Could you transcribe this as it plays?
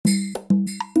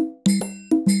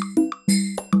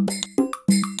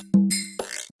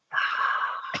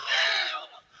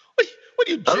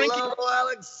drinking. Hello,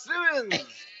 Alex Simmons.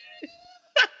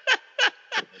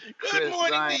 Good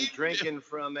morning, Ryan to you. drinking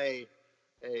from a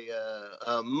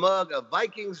mug, a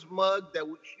Vikings mug that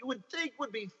you would think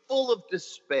would be full of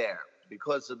despair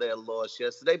because of their loss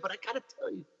yesterday. But I gotta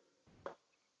tell you,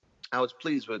 I was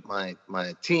pleased with my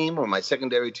team, or my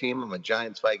secondary team. I'm a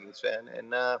Giants Vikings fan,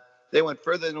 and they went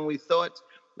further than we thought.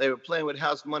 They were playing with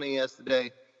house money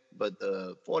yesterday, but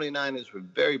the 49ers were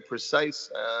very precise.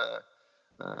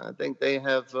 I think they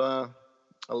have a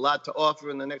lot to offer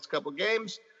in the next couple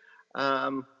games.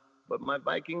 But my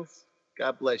Vikings,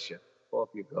 God bless you. Off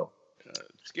you go.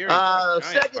 Scary.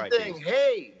 Second thing,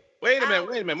 hey. Wait a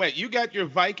minute. You got your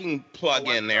Viking plug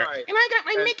in there. Sorry. And I got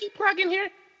my Mickey plug in here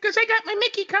because I got my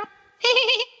Mickey cup.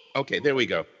 Okay, there we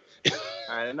go.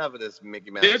 All right, enough of this Mickey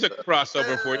Mouse. There's a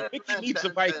crossover for you. Mickey meets the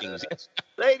Vikings. Yes.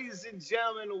 Ladies and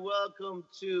gentlemen, welcome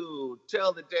to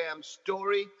Tell the Damn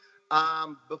Story.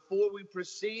 Before we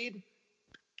proceed,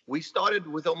 we started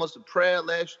with almost a prayer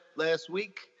last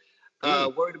week.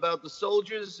 Worried about the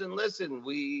soldiers, and listen,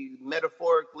 we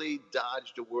metaphorically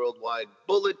dodged a worldwide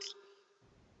bullet.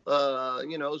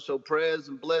 So prayers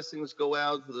and blessings go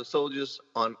out for the soldiers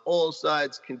on all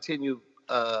sides. Continue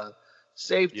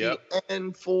safety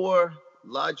and for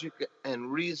logic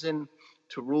and reason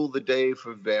to rule the day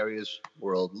for various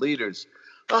world leaders.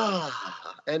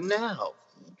 And now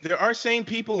there are sane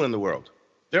people in the world.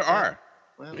 There are.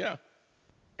 Well, yeah.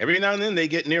 Every now and then they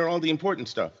get near all the important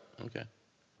stuff. Okay.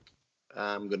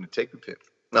 I'm going to take the fifth.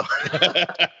 No.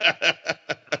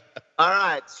 All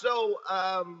right. So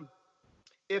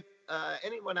if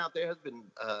anyone out there has been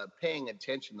paying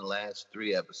attention the last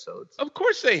 3 episodes. Of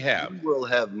course they have. You will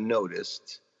have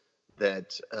noticed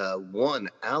that one,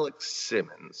 Alex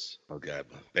Simmons. Oh, God.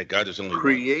 Thank God there's only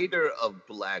creator of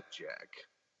Blackjack,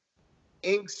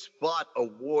 Ink Spot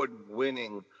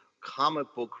award-winning comic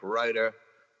book writer,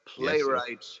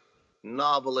 playwright,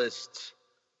 novelist,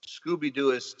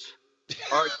 Scooby-Dooist,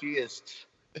 Archieist,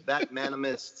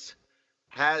 Batmanimist,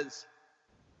 has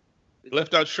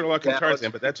left out Sherlock and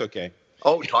Tarzan, but that's okay.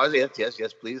 Oh, Tarzan,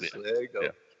 yes, please. Yeah. There you go. Yeah.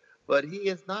 But he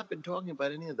has not been talking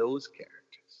about any of those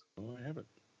characters. Oh, I haven't.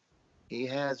 He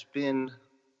has been,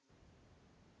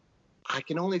 I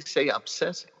can only say,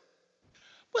 obsessing.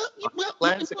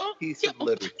 Classic piece of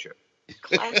literature.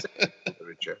 Classic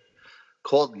literature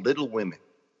called Little Women.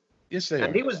 Yes, they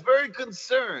and are. He was very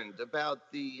concerned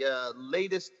about the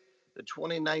latest, the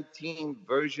 2019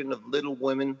 version of Little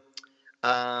Women.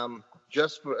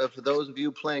 Just for those of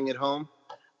you playing at home,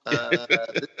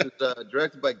 this is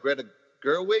directed by Greta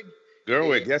Gerwig.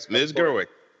 Yes, Ms. Gerwig.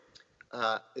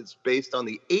 It's based on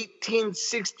the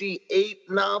 1868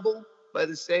 novel by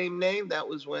the same name. That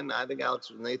was when I think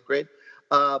Alex was in 8th grade.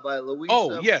 By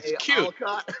Louisa May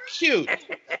Alcott. Cute.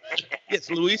 Yes,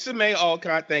 Louisa May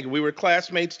Alcott. Thank you. We were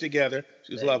classmates together.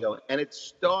 She was lovely. And it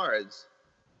stars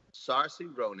Saoirse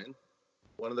Ronan,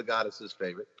 one of the goddesses'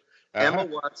 favorite, Emma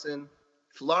Watson,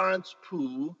 Florence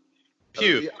Pugh.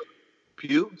 Sorry,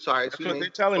 that's what they're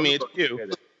telling me. It's Pugh.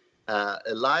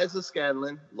 Eliza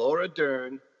Scanlon, Laura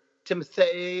Dern,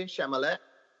 Timothée Chalamet,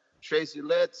 Tracy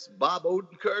Letts, Bob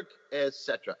Odenkirk,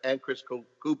 etc., and Chris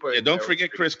Cooper. Yeah, don't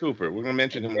forget Chris Cooper. We're going to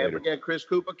mention him later. Can't forget Chris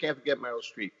Cooper. Can't forget Meryl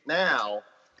Streep. Now,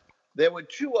 there were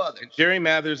 2 others. And Jerry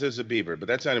Mathers as a beaver, but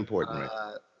that's not important,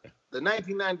 right? The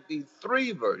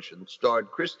 1993 version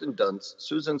starred Kristen Dunst,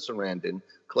 Susan Sarandon,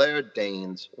 Claire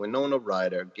Danes, Winona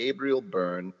Ryder, Gabriel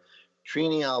Byrne,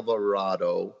 Trini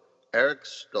Alvarado, Eric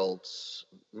Stoltz,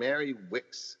 Mary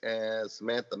Wicks,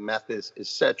 Samantha Mathis,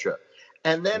 etc.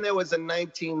 And then there was a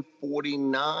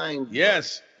 1949.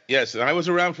 Yes, and I was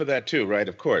around for that too, right?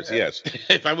 Of course, yes.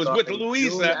 If I was with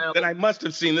Louisa, then I must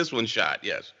have seen this one shot,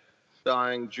 yes.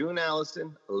 Starring June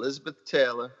Allison, Elizabeth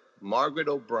Taylor, Margaret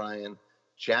O'Brien,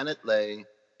 Janet Leigh,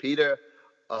 Peter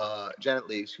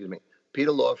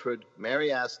Lawford,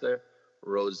 Mary Astor,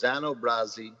 Rosanna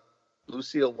Brazzi,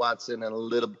 Lucille Watson, and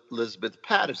Elizabeth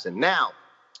Patterson. Now,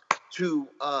 to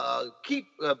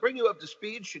bring you up to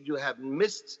speed, should you have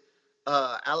missed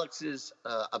Alex's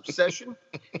obsession,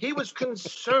 he was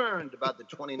concerned about the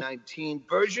 2019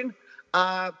 version.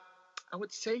 I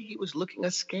would say he was looking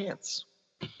askance.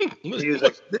 He was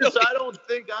like, I don't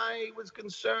think I was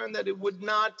concerned that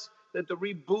that the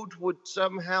reboot would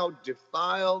somehow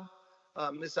defile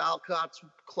Miss Alcott's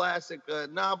classic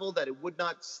novel, that it would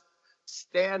not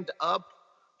stand up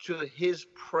to his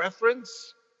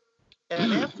preference.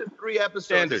 And after 3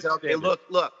 episodes, he said, okay, look,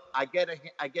 I get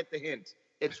the hint.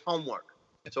 It's homework.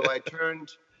 So I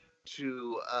turned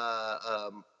to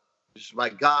just my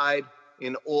guide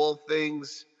in all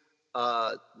things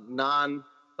non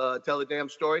Tell the Damn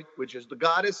Story, which is The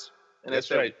Goddess. And That's I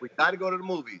said, right. We got to go to the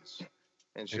movies.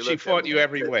 And she fought you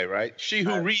every way, right? She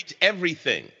who reads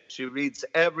everything. She reads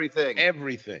everything.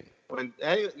 Everything. When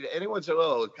anyone says,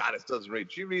 "Oh, Goddess doesn't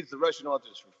read," she reads the Russian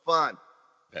authors for fun.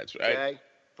 That's right. Okay?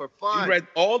 For fun. She read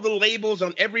all the labels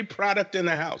on every product in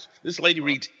the house. This lady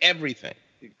reads everything.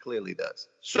 She clearly does.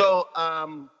 So,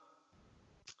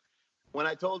 when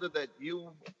I told her that you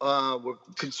were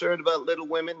concerned about Little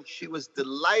Women, she was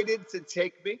delighted to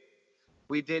take me.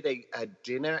 We did a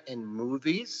dinner and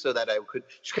movies so that I could.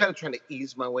 She's kind of trying to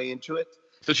ease my way into it.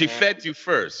 So she fed you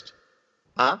first.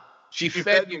 Huh? She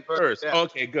fed you first. Yeah.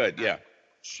 Okay, good. Yeah.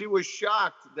 She was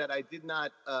shocked that I did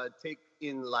not take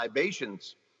in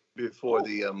libations before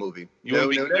the movie. You would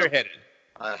be clear-headed.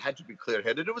 I had to be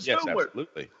clear-headed. It was yes, nowhere.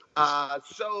 Absolutely.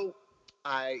 So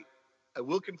I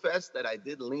will confess that I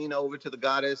did lean over to the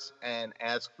Goddess and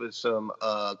ask for some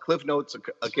Cliff Notes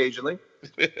occasionally,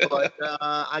 but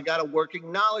I got a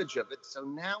working knowledge of it. So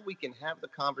now we can have the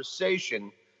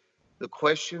conversation. The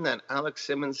question that Alex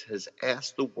Simmons has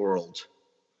asked the world: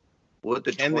 would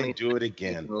the Can they do it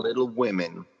again? Little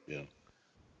Women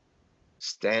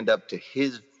stand up to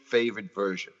his favorite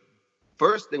version?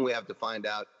 First thing we have to find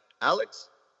out, Alex,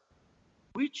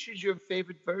 which is your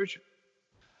favorite version?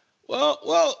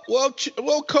 Well,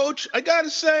 Coach, I gotta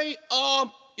say,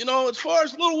 as far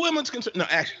as Little Women's concerned, no,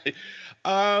 actually,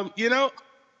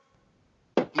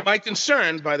 my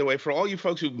concern, by the way, for all you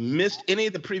folks who missed any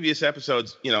of the previous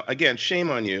episodes, again, shame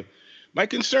on you. My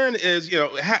concern is,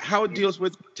 how it deals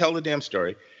with Tell the Damn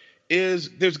Story, is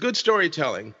there's good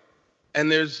storytelling,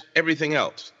 and there's everything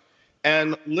else,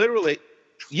 and literally,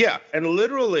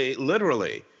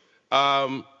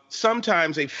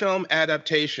 sometimes a film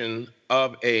adaptation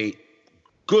of a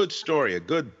good story, a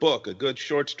good book, a good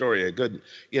short story, a good,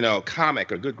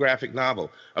 comic, a good graphic novel,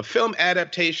 a film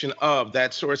adaptation of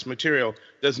that source material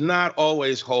does not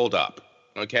always hold up.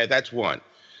 Okay, that's one.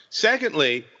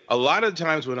 Secondly, a lot of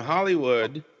times when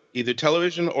Hollywood, either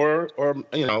television or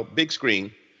big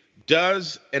screen,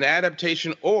 does an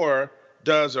adaptation or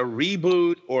does a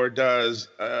reboot or does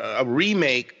a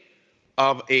remake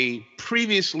of a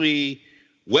previously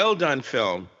well-done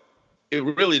film, it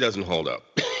really doesn't hold up.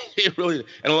 It really,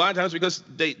 and a lot of times because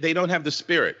they don't have the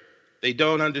spirit. They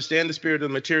don't understand the spirit of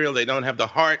the material. They don't have the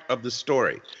heart of the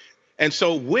story. And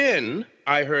so when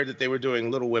I heard that they were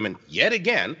doing Little Women yet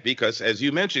again, because as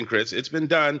you mentioned, Chris, it's been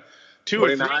done 2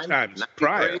 or 3 times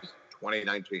prior.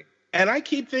 2019. And I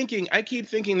keep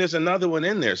thinking there's another one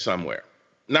in there somewhere.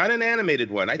 Not an animated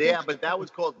one. But that was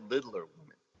called Littler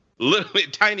Women. Little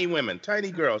tiny women,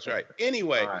 tiny girls, right?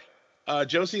 Anyway,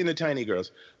 Josie and the Tiny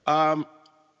Girls.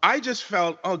 I just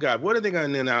felt, oh God, what are they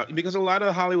going to do now? Because a lot of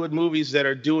the Hollywood movies that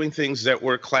are doing things that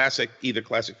were classic, either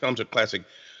classic films or classic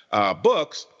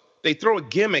books, they throw a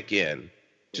gimmick in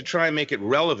to try and make it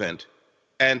relevant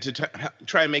and to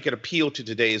try and make it appeal to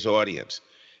today's audience,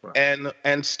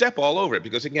 and step all over it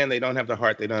because again, they don't have the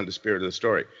heart, they don't have the spirit of the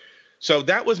story. So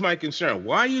that was my concern.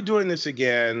 Why are you doing this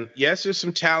again? Yes, there's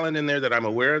some talent in there that I'm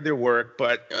aware of their work,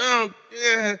 but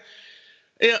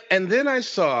And then I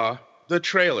saw the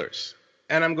trailers.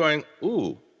 And I'm going,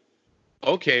 ooh,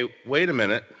 okay, wait a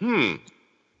minute.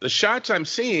 The shots I'm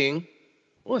seeing,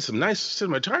 some nice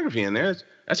cinematography in there.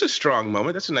 That's a strong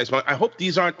moment. That's a nice moment. I hope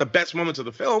these aren't the best moments of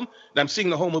the film. And I'm seeing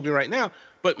the whole movie right now.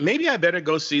 But maybe I better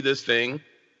go see this thing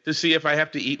to see if I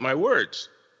have to eat my words.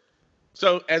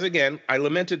 So, as again, I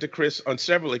lamented to Chris on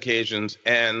several occasions,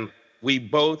 and we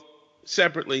both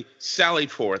separately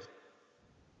sallied forth.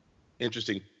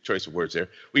 Interesting choice of words there.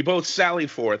 We both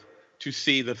sallied forth to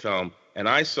see the film. And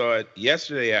I saw it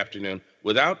yesterday afternoon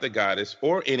without the Goddess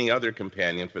or any other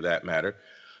companion for that matter.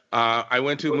 I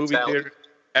went to a movie theater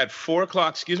at 4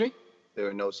 o'clock. Excuse me? There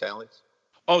were no Sallys?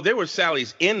 Oh, there were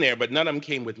Sallys in there, but none of them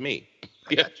came with me.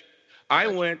 I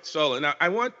went solo. Now, I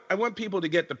want people to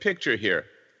get the picture here.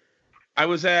 I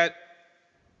was at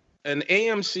an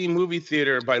AMC movie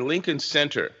theater by Lincoln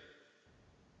Center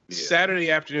Saturday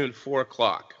afternoon at 4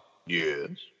 o'clock.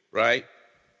 Yes. Right?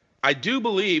 I do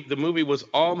believe the movie was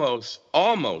almost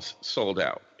sold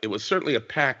out. It was certainly a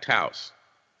packed house.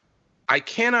 I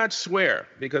cannot swear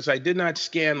because I did not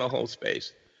scan the whole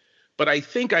space, but I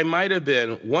think I might have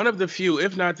been one of the few,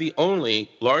 if not the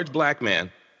only, large black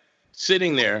man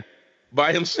sitting there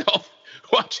by himself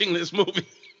watching this movie.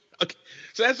 Okay,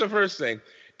 so that's the first thing.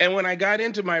 And when I got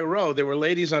into my row, there were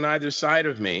ladies on either side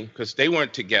of me because they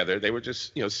weren't together. They were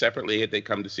just, separately. They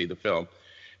come to see the film.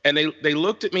 And they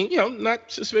looked at me,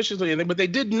 not suspiciously or anything, but they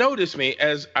did notice me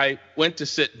as I went to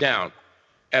sit down.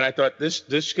 And I thought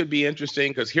this could be interesting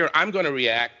because here I'm going to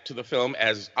react to the film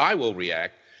as I will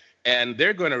react, and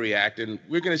they're going to react, and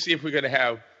we're going to see if we're going to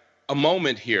have a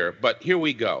moment here. But here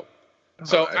we go. All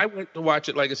So right. I went to watch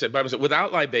it, like I said, by myself,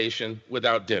 without libation,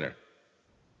 without dinner.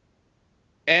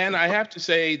 And I have to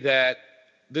say that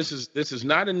this is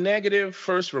not a negative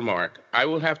first remark. I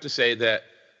will have to say that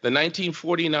the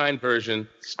 1949 version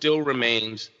still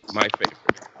remains my favorite.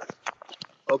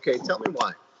 Okay, tell me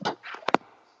why.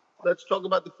 Let's talk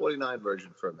about the 49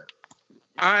 version for a minute.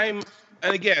 I'm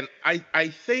and again, I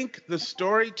think the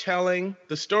storytelling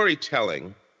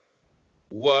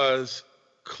was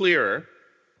clearer,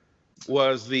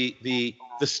 was the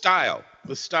style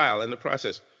and the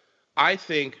process. I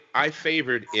think I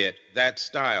favored that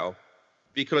style,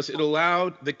 because it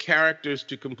allowed the characters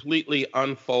to completely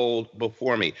unfold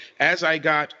before me. As I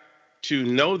got to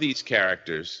know these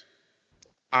characters,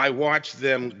 I watched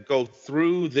them go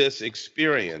through this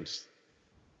experience.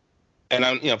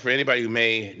 And for anybody who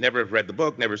may never have read the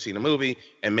book, never seen a movie,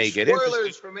 and may get interested,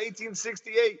 Spoilers from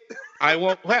 1868. I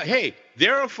won't. Well, hey,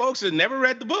 there are folks that never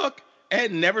read the book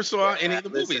and never saw any of the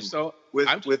movies. Listen, So with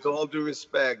I'm with all due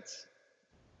respect,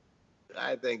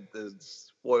 I think the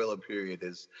spoiler period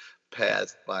is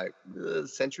passed by a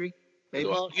century, maybe.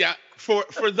 Well, yeah.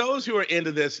 For those who are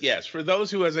into this, yes. For those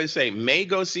who, as I say, may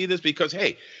go see this because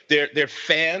hey, they're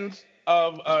fans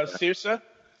of Saoirse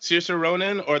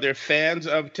Ronan, or they're fans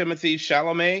of Timothy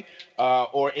Chalamet,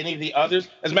 or any of the others.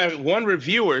 As a matter of fact, one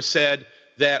reviewer said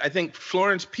that I think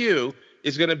Florence Pugh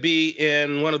is going to be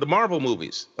in one of the Marvel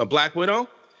movies, a Black Widow.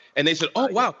 And they said, "Oh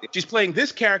wow, she's playing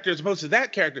this character as opposed to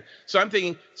that character." So I'm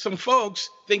thinking, some folks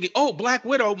thinking, "Oh, Black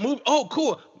Widow movie. Oh,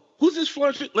 cool. Who's this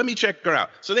Florence? Let me check her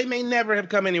out." So they may never have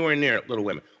come anywhere near Little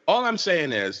Women. All I'm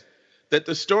saying is that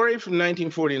the story from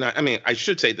 1949, I mean, I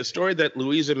should say the story that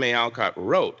Louisa May Alcott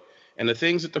wrote and the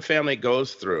things that the family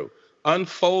goes through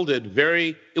unfolded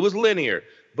it was linear,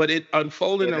 but it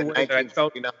unfolded in a way that I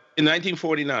felt in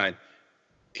 1949.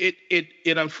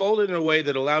 It unfolded in a way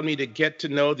that allowed me to get to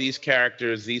know these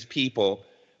characters, these people,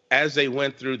 as they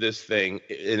went through this thing.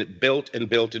 And it built and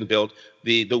built and built.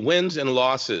 The wins and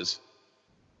losses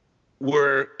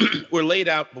were were laid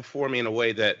out before me in a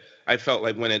way that I felt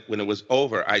like when it was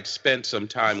over, I'd spent some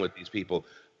time with these people.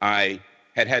 I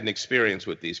had an experience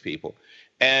with these people,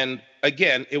 and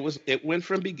again, it went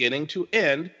from beginning to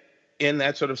end in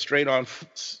that sort of straight on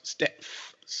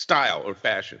style or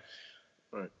fashion.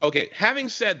 Right. Okay, having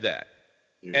said that,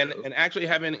 Yeah. and actually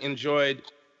having enjoyed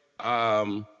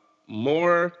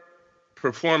more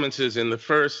performances in the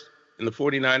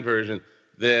 49 version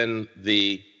than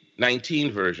the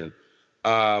 19 version,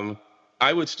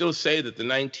 I would still say that the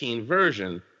 19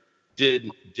 version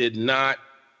did not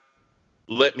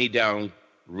let me down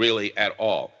really at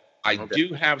all. I Okay.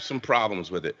 do have some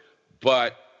problems with it,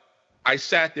 but I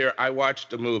sat there, I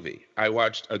watched a movie. I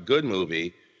watched a good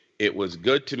movie. It was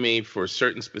good to me for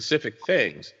certain specific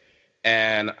things,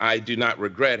 and I do not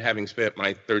regret having spent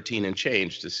my 13 and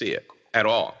change to see it at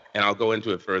all. And I'll go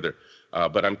into it further,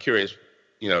 but I'm curious,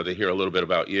 to hear a little bit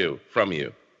from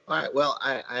you. All right. Well,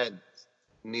 I had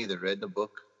neither read the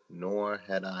book nor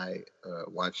had I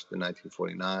watched the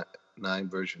 1949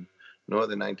 version nor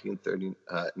the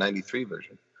 1993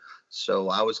 version. So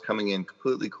I was coming in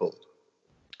completely cold.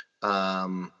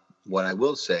 What I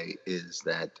will say is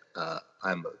that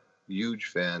I'm a huge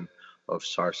fan of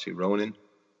Saoirse Ronan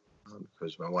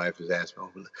because my wife has asked me,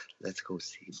 "Oh, let's go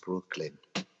see Brooklyn."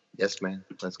 Yes, man.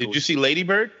 Let's go. Did you see Lady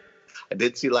Bird? I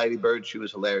did see Lady Bird. She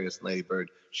was hilarious in Lady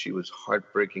Bird. She was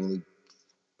heartbreakingly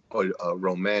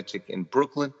romantic in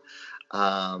Brooklyn.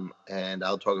 And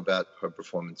I'll talk about her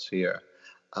performance here.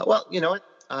 Well, you know what?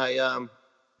 I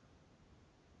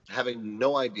having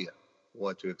no idea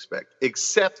what to expect,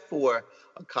 except for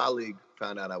a colleague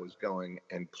found out I was going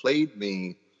and played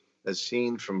me a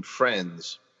scene from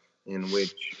Friends in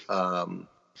which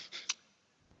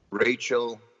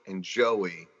Rachel and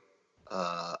Joey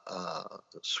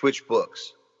switch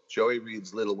books. Joey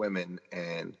reads Little Women,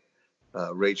 and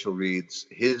Rachel reads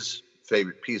his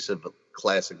favorite piece of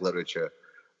classic literature,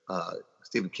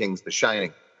 Stephen King's The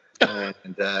Shining.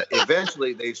 And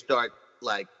eventually they start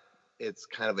like, it's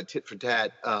kind of a tit for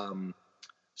tat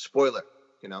spoiler,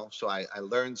 So I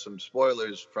learned some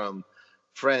spoilers from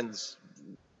Friends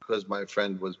because my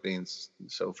friend was being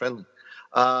so friendly.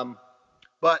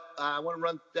 But I want to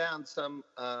run down some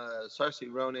Saoirse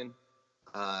Ronan.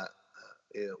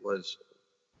 It was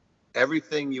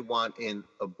everything you want in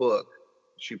a book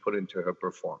she put into her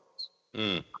performance.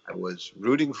 Mm. I was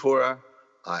rooting for her.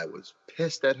 I was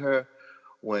pissed at her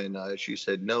when she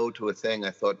said no to a thing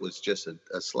I thought was just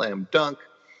a slam dunk.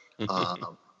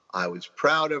 I was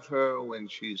proud of her when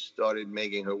she started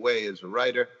making her way as a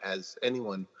writer, as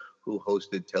anyone who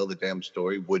hosted Tell the Damn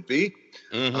Story would be.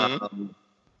 Mm-hmm.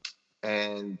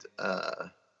 And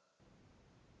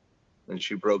when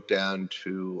she broke down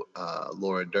to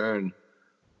Laura Dern,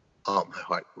 oh,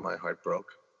 my heart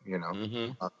broke. You know,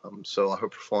 so her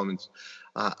performance,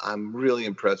 I'm really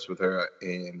impressed with her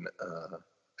in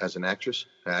as an actor,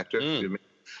 excuse me,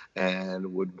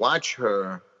 and would watch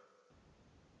her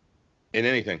in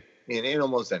anything. In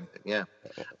almost anything, yeah.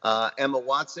 Emma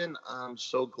Watson, I'm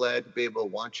so glad to be able to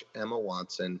watch Emma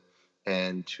Watson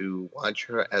and to watch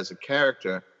her as a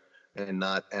character and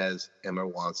not as Emma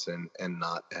Watson and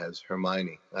not as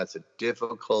Hermione. That's a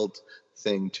difficult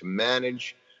thing to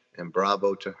manage, and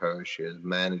bravo to her. She has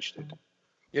managed it.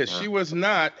 Yeah, she was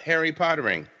not Harry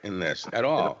Pottering in this at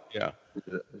all. Yeah.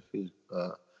 She's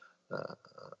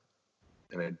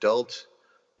an adult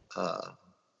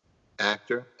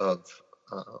actor of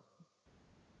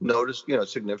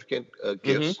significant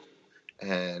gifts,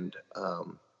 and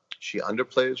she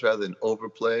underplays rather than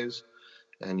overplays,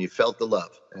 and you felt the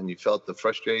love, and you felt the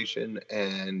frustration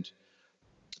and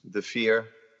the fear,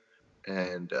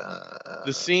 and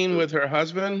the scene with her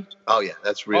husband. Oh yeah,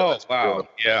 that's real. Oh that's wow, real,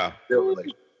 yeah. Real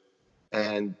relationship.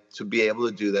 And to be able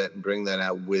to do that and bring that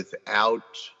out without,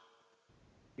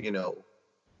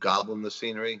 gobbling the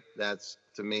scenery,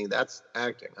 to me, that's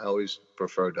acting. I always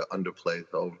prefer to underplay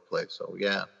to overplay. So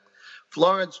yeah.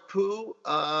 Florence Pugh,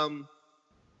 oh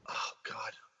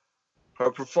God.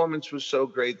 Her performance was so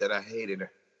great that I hated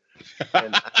her.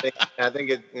 And I think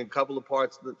in a couple of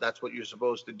parts that's what you're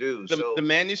supposed to do. The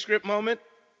manuscript moment?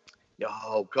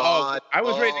 Oh God! I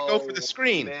was ready to go for the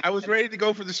screen. Man. I was ready to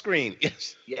go for the screen.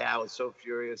 Yes. Yeah, I was so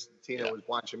furious. Tina was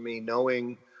watching me,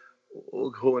 knowing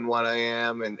who and what I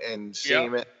am, and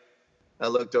seeing it. I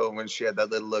looked over when she had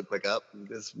that little look, like, "Up,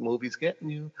 this movie's getting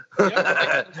you."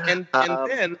 and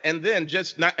then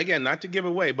just not to give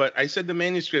away, but I said the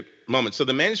manuscript moment. So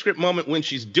the manuscript moment when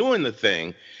she's doing the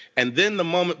thing, and then the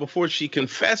moment before she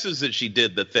confesses that she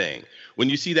did the thing. When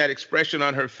you see that expression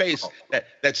on her face,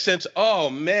 that sense, oh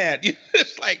man,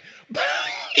 it's like,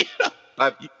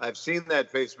 I've seen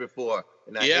that face before,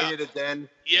 and I hated it then,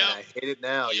 and I hate it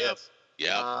now. Yes.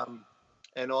 Yeah.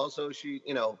 And also she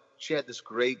had this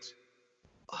great,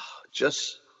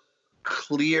 just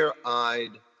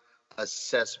clear-eyed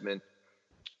assessment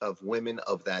of women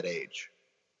of that age,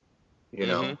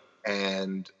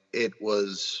 and it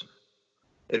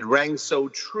rang so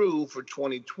true for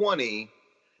 2020.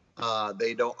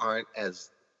 They aren't as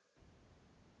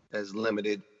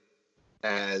limited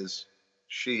as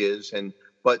she is,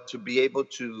 but to be able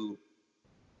to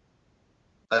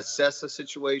assess a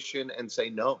situation and say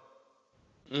no.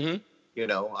 I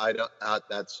don't.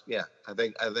 That's I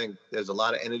think there's a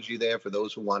lot of energy there for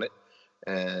those who want it,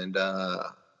 and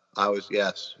I was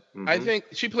yes. I think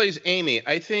she plays Amy.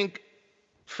 I think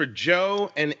for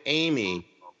Joe and Amy,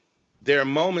 there are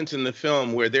moments in the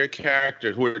film where their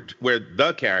characters, where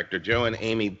the character Joe and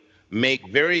Amy make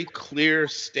very clear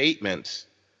statements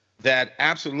that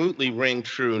absolutely ring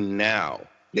true now.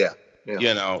 Yeah.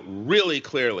 Really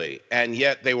clearly. And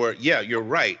yet they were, you're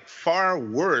right, far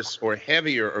worse or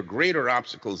heavier or greater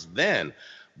obstacles then,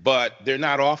 but they're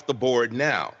not off the board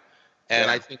now. And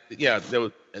I think, there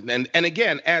was, and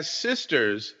again, as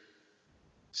sisters,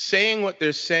 saying what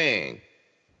they're saying,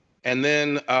 and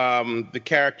then the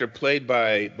character played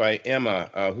by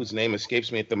Emma, whose name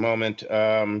escapes me at the moment,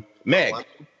 Meg.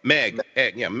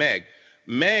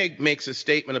 Meg makes a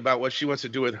statement about what she wants to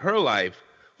do with her life,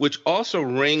 which also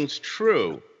rings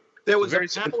true. There was a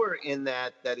power in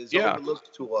that is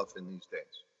overlooked too often these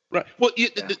days. Right. Well,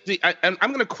 I'm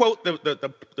going to quote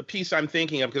the piece I'm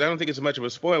thinking of because I don't think it's much of a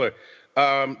spoiler.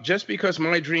 Just because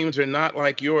my dreams are not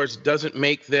like yours doesn't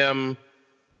make them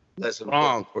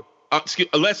wrong.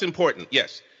 Less important.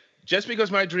 Yes. Just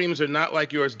because my dreams are not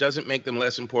like yours doesn't make them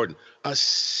less important. A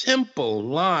simple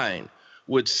line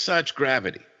with such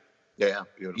gravity. Yeah.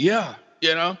 Beautiful. Yeah.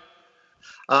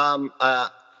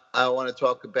 I want to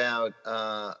talk about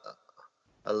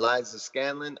Eliza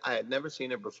Scanlen. I had never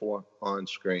seen her before on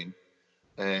screen,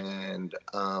 and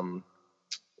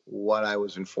what I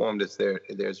was informed is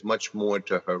there's much more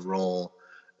to her role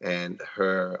and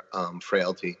her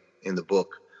frailty in the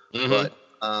book. But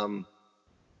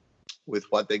with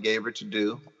what they gave her to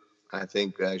do, I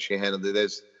think she handled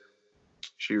it.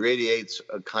 She radiates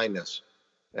a kindness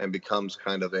and becomes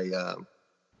kind of a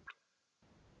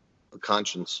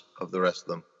conscience of the rest of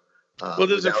them. Well,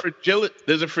 there's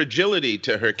a fragility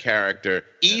to her character,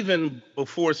 even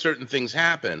before certain things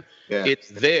happen. Yeah. It's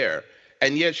there,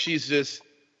 and yet she's this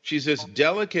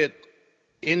delicate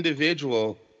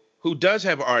individual who does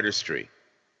have artistry,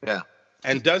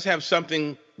 and does have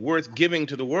something worth giving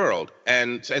to the world,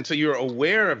 and so you're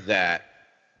aware of that,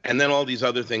 and then all these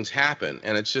other things happen,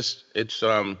 and it's.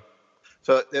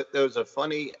 So there was a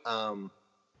funny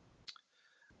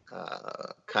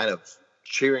kind of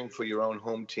cheering for your own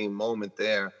home team moment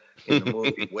there in the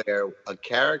movie where a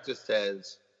character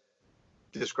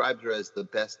described her as the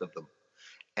best of them.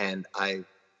 And I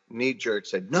knee-jerk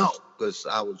said no, because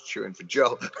I was cheering for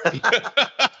Joe.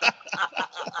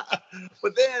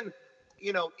 But then,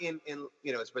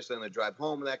 especially on the drive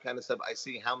home and that kind of stuff, I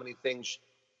see how many things,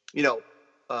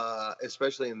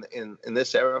 especially in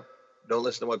this era, don't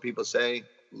listen to what people say,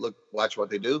 watch what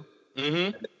they do.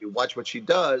 Mm-hmm. And if you watch what she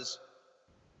does,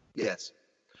 yes.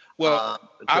 Well,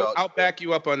 I'll back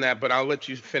you up on that, but I'll let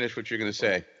you finish what you're going to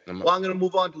say. Well, I'm going to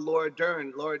move on to Laura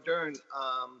Dern. Laura Dern,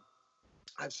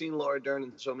 I've seen Laura Dern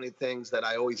in so many things that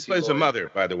I always see. She plays a mother,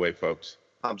 by the way, folks.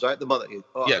 I'm sorry, the mother.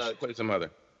 Yes, she plays a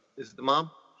mother. Is it the mom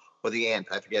or the aunt?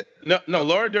 I forget. No,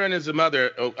 Laura Dern is the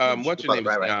mother. What's her name?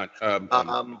 Right.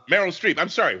 Meryl Streep. I'm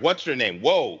sorry. What's her name?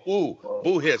 Whoa. Ooh.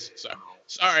 Boo hiss.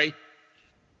 Sorry.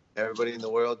 Everybody in the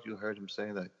world, you heard him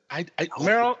say that.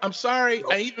 Meryl, I'm sorry.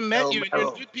 I even met you.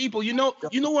 You're good people. You know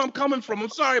where I'm coming from. I'm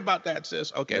sorry about that,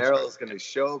 sis. Okay. Meryl's going to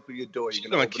show up at your door. She's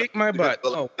going to kick my butt.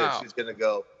 Oh, wow. She's going to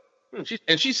go.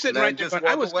 She's sitting right there.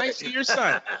 I was nice to your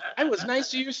son. I was nice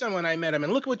to your son when I met him,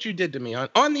 and look what you did to me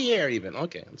on the air, even.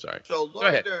 Okay, I'm sorry. So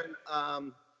Laura Dern,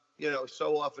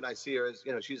 so often I see her as,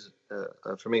 she's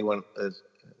for me one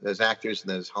there's actors and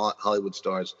there's Hollywood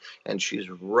stars, and she's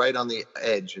right on the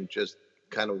edge and just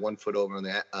kind of 1 foot over on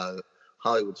the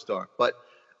Hollywood star. But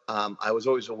I was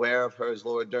always aware of her as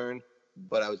Laura Dern,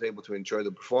 but I was able to enjoy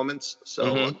the performance.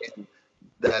 So again,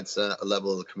 that's a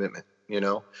level of commitment.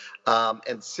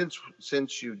 And since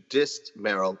you dissed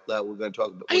Meryl, that we're going to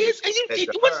talk about. It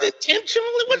was intentional.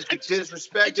 It was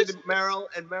disrespected Meryl,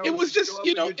 and Meryl. It was just,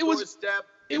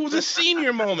 it was a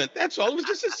senior moment. That's all. It was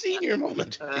just a senior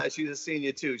moment. She's a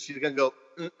senior too. She's going to go.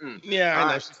 Mm-mm. Yeah,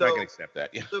 I know. She's not going to accept that.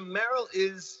 Yeah. So Meryl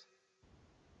is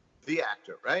the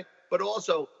actor, right? But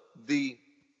also she's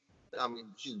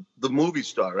the movie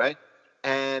star, right?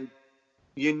 And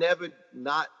you never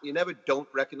don't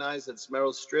recognize that it's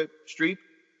Meryl Streep.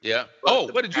 Yeah.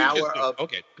 What did you just do?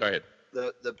 Okay, go ahead.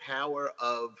 The power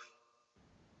of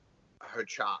her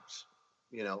chops,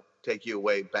 take you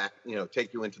way back,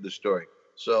 take you into the story.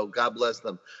 So God bless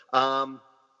them.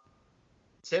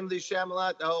 Timothy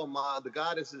Chalamet, the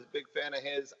goddess is a big fan of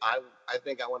his. I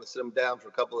think I want to sit him down for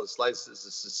a couple of slices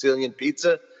of Sicilian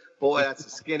pizza. Boy, that's a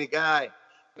skinny guy.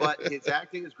 But his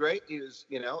acting is great. He was,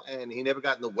 and he never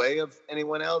got in the way of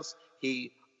anyone else.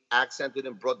 He accented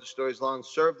and brought the stories along,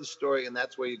 served the story, and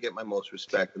that's where you get my most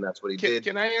respect, and that's what he did.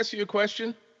 Can I ask you a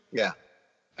question? Yeah.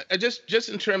 Just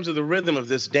in terms of the rhythm of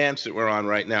this dance that we're on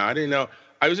right now, I didn't know.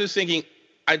 I was just thinking,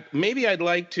 I'd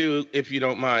like to, if you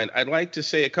don't mind, I'd like to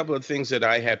say a couple of things that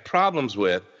I had problems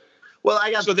with. Well,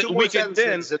 I got so two more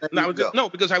sentences. No,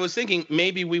 because I was thinking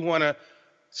maybe we want to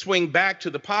swing back to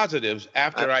the positives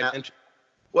after I mentioned.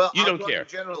 Well, you don't care.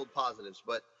 General positives,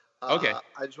 but okay.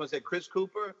 I just want to say Chris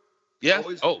Cooper. Yeah.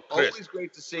 Always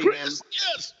great to see him.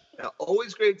 Yes.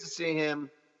 Always great to see him.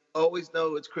 Always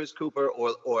know it's Chris Cooper,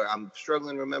 or I'm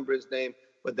struggling to remember his name.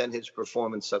 But then his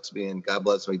performance sucks me in. God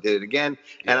bless him. He did it again,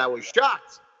 and I was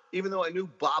shocked. Even though I knew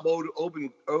Bob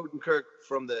Odenkirk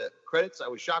from the credits, I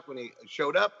was shocked when he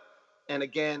showed up. And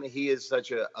again, he is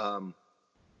such a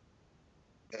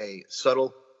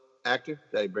subtle actor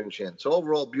that he brings you in. So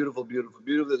overall, beautiful, beautiful,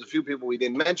 beautiful. There's a few people we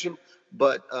didn't mention,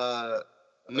 but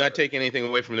not taking anything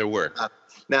away from their work.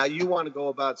 Now you want to go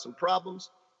about some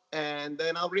problems, and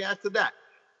then I'll react to that.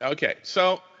 Okay,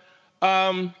 so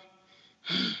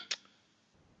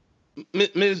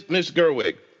Ms.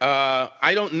 Gerwig,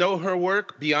 I don't know her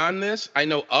work beyond this. I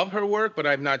know of her work, but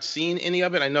I've not seen any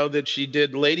of it. I know that she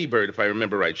did Lady Bird, if I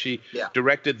remember right. She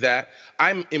directed that.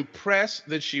 I'm impressed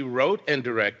that she wrote and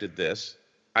directed this.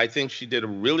 I think she did a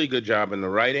really good job in the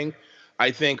writing.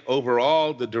 I think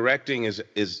overall the directing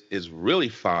is really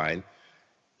fine.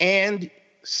 And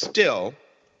still,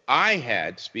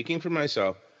 speaking for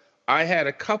myself, I had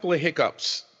a couple of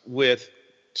hiccups with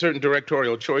certain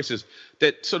directorial choices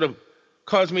that sort of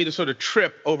caused me to sort of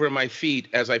trip over my feet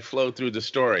as I flowed through the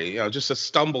story. Just a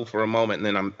stumble for a moment,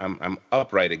 and then I'm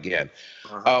upright again.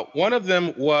 One of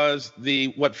them was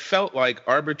what felt like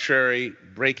arbitrary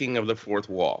breaking of the fourth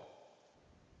wall.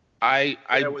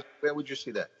 Where would you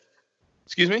see that?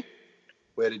 Excuse me?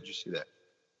 Where did you see that?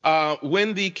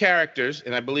 When the characters,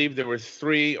 and I believe there were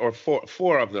 3 or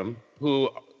 4 of them, who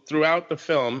throughout the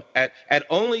film, at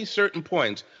only certain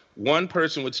points, one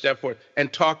person would step forward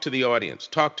and talk to the audience,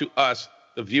 talk to us,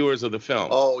 the viewers of the film.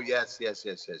 Oh, yes.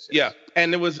 Yeah,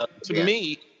 and there was, to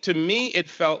me, it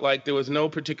felt like there was no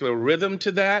particular rhythm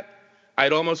to that.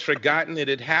 I'd almost forgotten it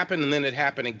had happened, and then it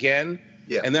happened again.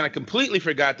 Yeah. And then I completely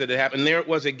forgot that it happened. There it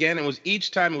was again. It was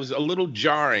each time it was a little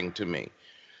jarring to me.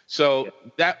 So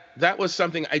that was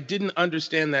something I didn't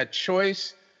understand that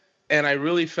choice, and I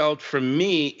really felt for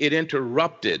me it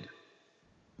interrupted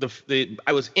the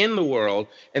I was in the world,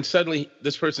 and suddenly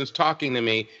this person's talking to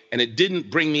me, and it didn't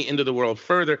bring me into the world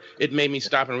further. It made me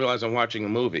stop and realize I'm watching a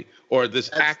movie, or this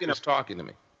That's, actor's talking to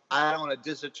me. I don't want to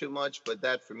diss it too much, but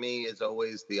that for me is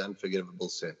always the unforgivable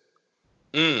sin.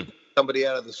 Mm. Somebody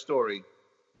out of the story,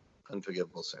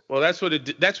 unforgivable sin. Well, that's what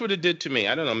it did to me.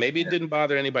 I don't know. Maybe it didn't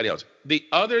bother anybody else. The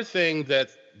other thing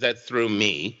that threw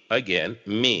me, again,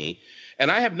 me,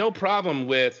 and I have no problem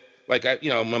with, like,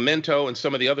 Memento and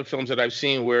some of the other films that I've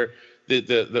seen where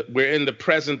the we're in the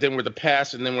present, then we're the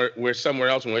past, and then we're somewhere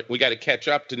else, and we got to catch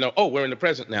up to know, oh, we're in the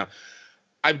present now.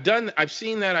 I've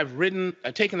seen that,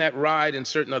 I've taken that ride in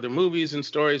certain other movies and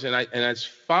stories, and that's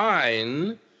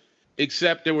fine,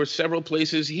 except there were several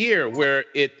places here where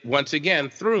it once again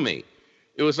threw me.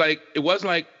 It wasn't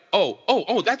like,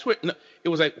 oh, that's where. No, it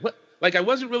was like, what? Like, I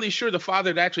wasn't really sure the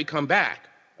father had actually come back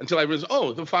until I realized,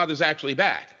 oh, the father's actually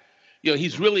back.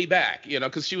 He's really back.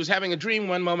 Because she was having a dream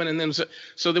one moment, and then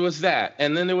so there was that,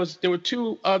 and then there were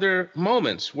two other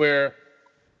moments where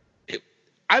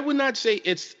I would not say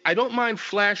I don't mind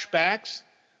flashbacks,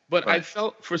 but right. I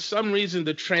felt for some reason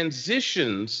the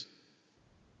transitions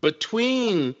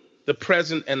between the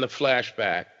present and the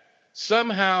flashback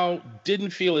somehow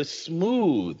didn't feel as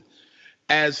smooth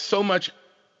as so much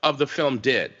of the film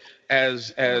did.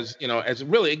 As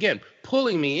really, again,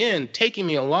 pulling me in, taking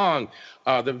me along,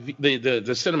 the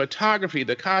cinematography,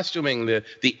 the costuming,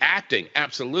 the acting,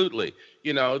 absolutely.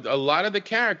 A lot of the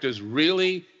characters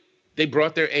really, they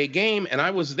brought their A game, and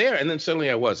I was there, and then suddenly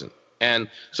I wasn't. And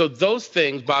so those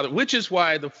things bothered, which is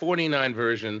why the 49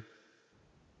 version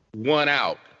won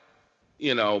out,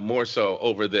 more so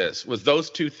over this, was those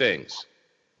two things.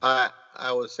 I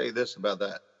would say this about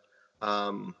that.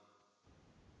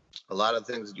 A lot of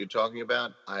things that you're talking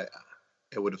about,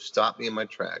 it would have stopped me in my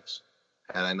tracks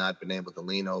had I not been able to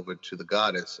lean over to the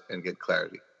goddess and get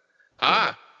clarity.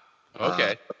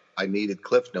 Okay. I needed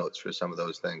cliff notes for some of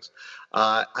those things.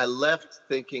 I left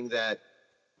thinking that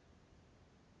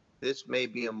this may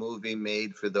be a movie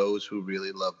made for those who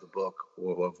really love the book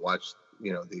or who have watched,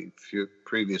 the few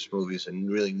previous movies and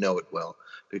really know it well,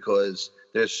 because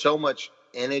there's so much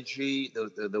energy.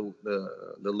 The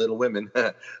Little Women,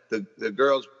 the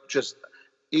girls, just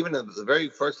even the very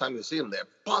first time you see them, they're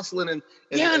bustling and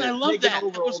I love that.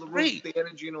 Over that was all the great. rooms, the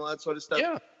energy and all that sort of stuff.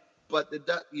 Yeah. But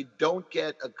you don't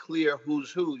get a clear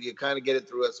who's who. You kind of get it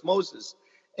through osmosis.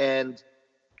 And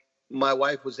my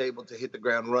wife was able to hit the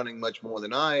ground running much more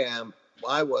than I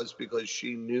was, because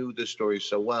she knew the story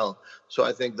so well. So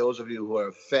I think those of you who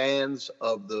are fans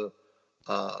of the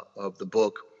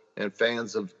book and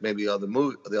fans of maybe the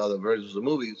other versions of the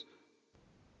movies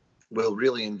will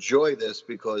really enjoy this,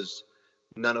 because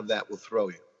none of that will throw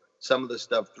you. Some of the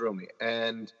stuff threw me,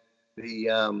 and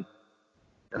the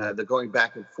going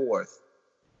back and forth,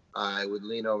 I would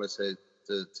lean over and say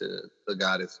to the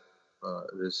goddess,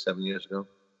 this 7 years ago,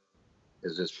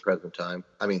 is this present time?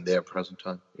 I mean, their present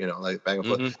time, like back and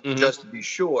forth, just to be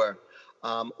sure.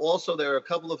 Also, there are a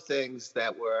couple of things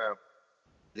that were,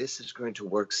 this is going to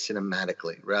work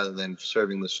cinematically rather than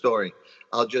serving the story.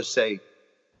 I'll just say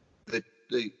the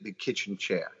kitchen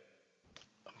chair.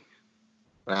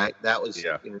 Right? That was,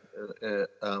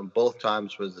 both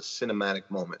times was a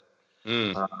cinematic moment.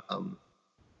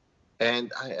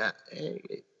 And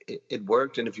it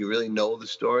worked. And if you really know the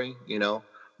story,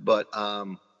 but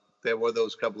there were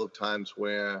those couple of times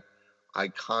where I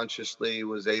consciously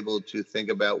was able to think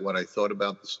about what I thought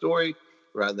about the story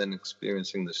rather than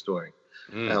experiencing the story.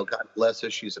 Now, God bless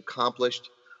her, she's accomplished.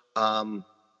 But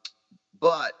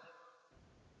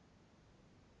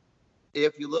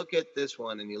if you look at this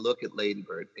one and you look at Lady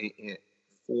Bird,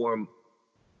 for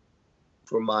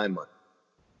my money,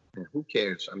 and who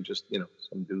cares? I'm just,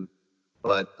 some dude.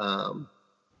 But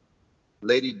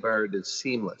Lady Bird is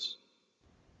seamless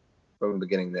from the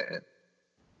beginning to end.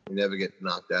 You never get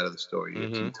knocked out of the story.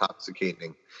 It's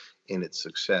intoxicating in its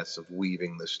success of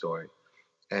weaving the story.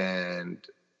 And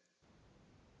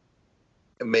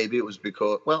maybe it was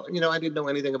because, I didn't know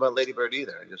anything about Lady Bird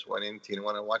either. I just went in, Tina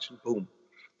wanted to watch it, boom.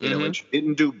 And she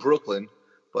didn't do Brooklyn,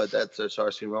 but that's a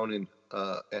Saoirse Ronan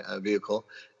vehicle.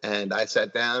 And I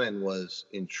sat down and was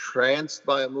entranced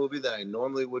by a movie that I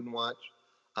normally wouldn't watch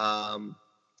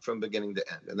from beginning to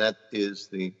end. And that is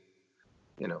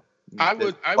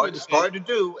it's hard to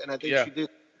do. And I think she did.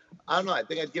 I don't know. I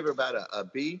think I'd give her about a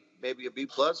B, maybe a B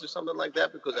plus or something like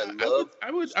that, because I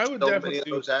would so definitely many of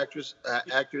those actors'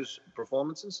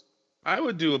 performances. I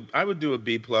would do a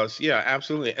B plus. Yeah,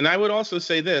 absolutely. And I would also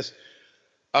say this.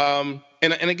 And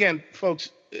again,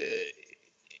 folks,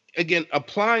 again,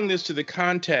 applying this to the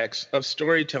context of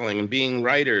storytelling and being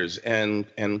writers and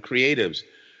creatives,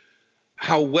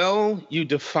 how well you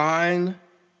define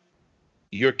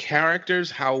your characters,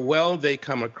 how well they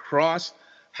come across,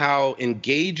 how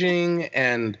engaging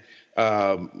and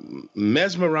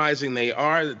mesmerizing they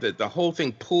are, that the whole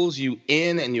thing pulls you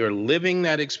in and you're living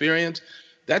that experience.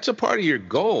 That's a part of your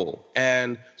goal.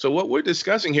 And so what we're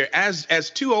discussing here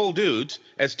as two old dudes,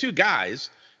 as two guys,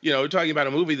 we're talking about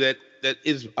a movie that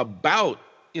is about,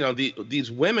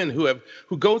 these women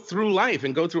who go through life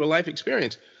and go through a life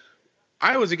experience.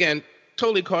 I was, again,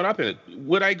 totally caught up in it.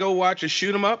 Would I go watch a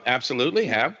shoot 'em up? Absolutely.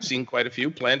 Have seen quite a few.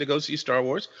 Plan to go see Star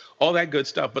Wars. All that good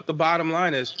stuff. But the bottom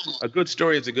line is, a good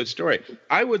story is a good story.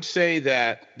 I would say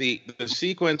that the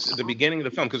sequence at the beginning of the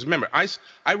film, because remember,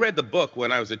 I read the book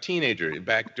when I was a teenager,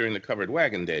 back during the Covered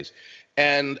Wagon days,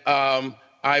 and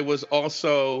I was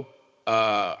also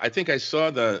I think I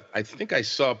saw the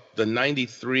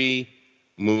 '93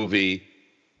 movie.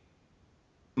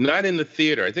 Not in the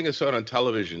theater. I think I saw it on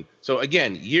television. So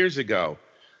again, years ago.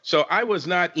 So I was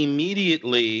not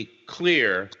immediately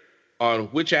clear on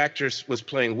which actress was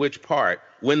playing which part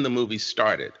when the movie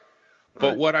started.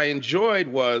 But what I enjoyed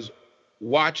was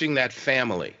watching that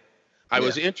family. I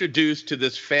was introduced to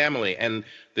this family, and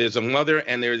there's a mother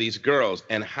and there are these girls,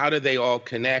 and how do they all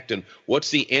connect, and what's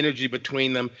the energy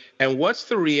between them, and what's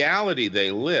the reality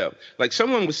they live. Like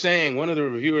someone was saying, one of the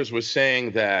reviewers was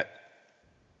saying that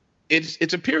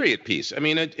it's a period piece. I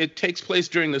mean, it takes place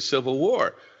during the Civil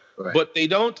War, but they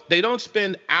don't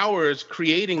spend hours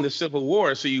creating the Civil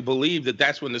War so you believe that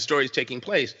that's when the story is taking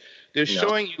place. They're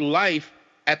showing you life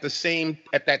at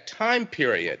that time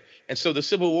period, and so the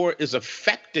Civil War is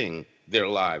affecting their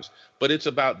lives, but it's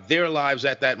about their lives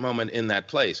at that moment in that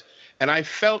place. And I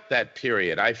felt that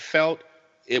period. I felt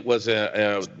it was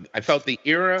I felt the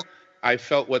era. I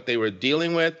felt what they were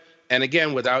dealing with, and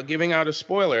again, without giving out a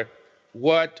spoiler,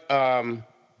 what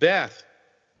Beth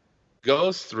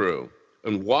goes through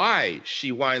and why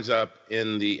she winds up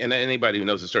and anybody who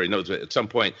knows the story knows that at some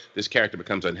point this character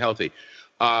becomes unhealthy.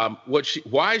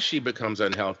 Why she becomes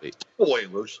unhealthy.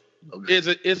 Spoilers. Okay. is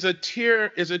a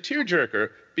tearjerker,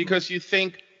 because you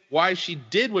think why she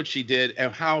did what she did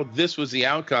and how this was the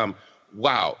outcome.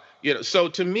 Wow. So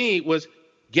to me it was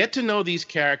get to know these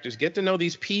characters, get to know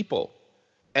these people,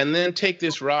 and then take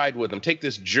this ride with them, take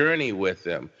this journey with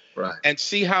them. Right. And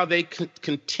see how they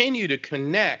continue to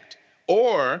connect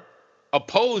or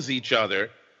oppose each other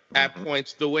at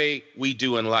points the way we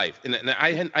do in life. And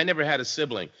I never had a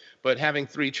sibling, but having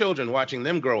 3 children, watching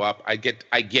them grow up, I get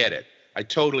it. I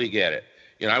totally get it.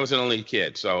 I was an only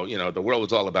kid, so the world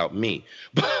was all about me.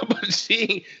 But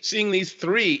seeing these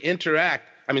 3 interact,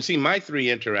 seeing my 3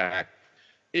 interact,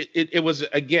 it was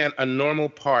again a normal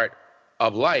part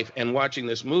of life. And watching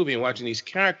this movie and watching these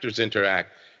characters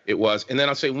interact, it was. And then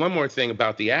I'll say one more thing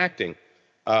about the acting.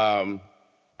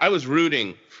 I was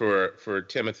rooting for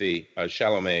Timothée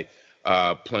Chalamet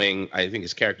playing, I think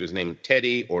his character's name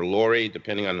Teddy or Laurie,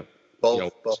 depending on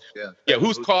both,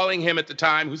 who's calling him at the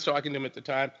time, who's talking to him at the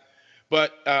time.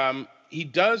 But he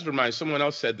does remind, someone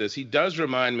else said this, he does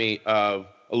remind me of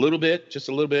just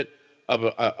a little bit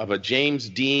of a James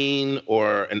Dean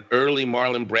or an early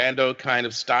Marlon Brando kind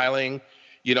of styling.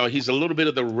 He's a little bit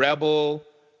of the rebel,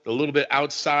 a little bit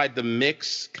outside the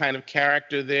mix kind of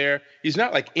character there. He's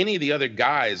not like any of the other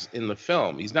guys in the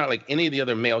film. He's not like any of the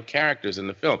other male characters in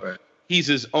the film. Right. He's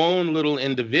his own little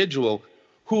individual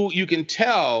who you can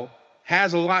tell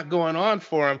has a lot going on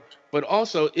for him, but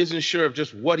also isn't sure of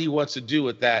just what he wants to do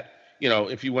with that,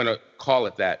 if you want to call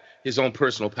it that, his own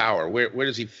personal power. Where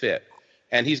does he fit?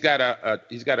 And he's got a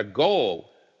goal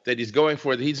that he's going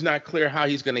for that he's not clear how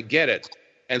he's going to get it.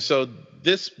 And so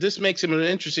this makes him an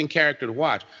interesting character to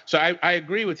watch. So I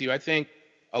agree with you. I think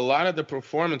a lot of the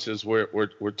performances were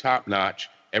top notch.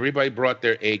 Everybody brought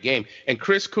their A game. And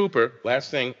Chris Cooper,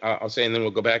 last thing I'll say, and then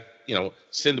we'll go back,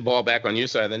 send the ball back on your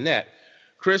side of the net.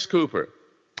 Chris Cooper,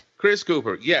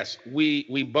 yes,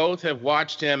 we both have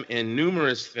watched him in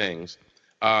numerous things.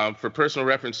 For personal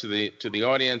reference to the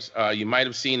audience, you might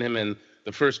have seen him in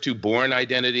the first 2 Bourne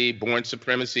Identity, Bourne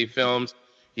Supremacy films.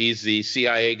 He's the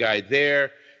CIA guy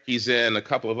there. He's in a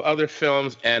couple of other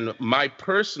films, and my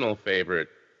personal favorite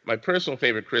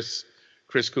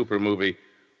Chris Cooper movie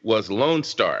was Lone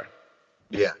Star.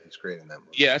 Yeah, he's great in that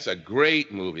movie. Yeah, it's a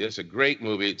great movie. It's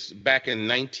back in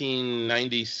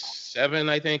 1997,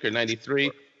 I think, or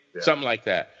 93, something like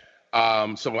that.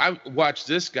 So I watched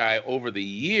this guy over the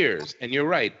years, and you're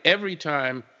right. Every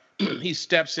time he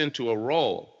steps into a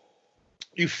role,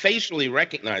 you facially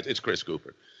recognize it's Chris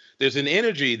Cooper. There's an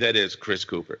energy that is Chris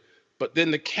Cooper, but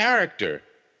then the character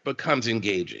becomes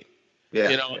engaging. Yeah.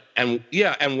 You know,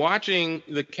 and watching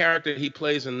the character he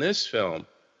plays in this film,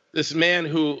 this man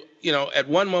who, you know, at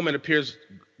one moment appears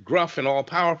gruff and all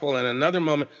powerful, and another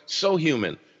moment so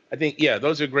human. I think, yeah,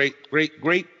 those are great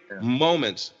Yeah.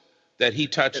 moments that he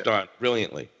touched on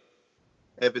brilliantly.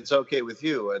 If it's okay with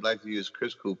you, I'd like to use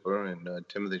Chris Cooper and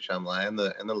Timothy Chalamet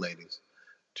and the ladies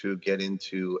to get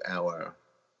into our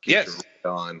Keep Your Yes.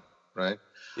 Right On, right?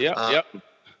 Yep.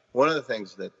 One of the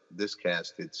things that this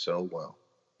cast did so well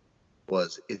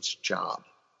was its job,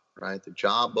 right? The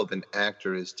job of an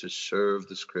actor is to serve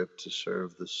the script, to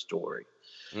serve the story.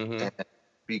 Mm-hmm. And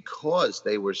because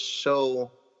they were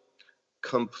so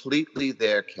completely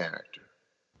their character,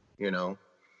 you know,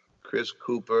 Chris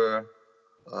Cooper,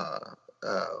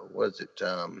 was it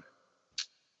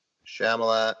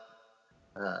Shyamalan,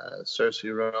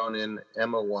 Saoirse Ronan,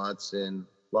 Emma Watson,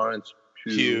 Florence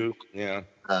Pugh, Yeah.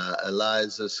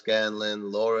 Eliza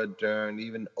Scanlon, Laura Dern,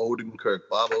 even Odenkirk.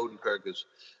 Bob Odenkirk is,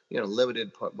 you know,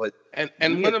 limited part, but And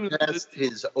he one of them, passed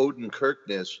his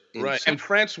Odenkirkness in right. And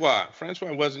Francois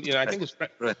wasn't, you know, I think it's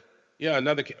right. yeah,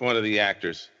 another one of the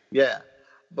actors. Yeah,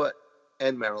 but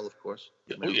and Meryl, of course.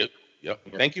 Oh, Meryl. Yep.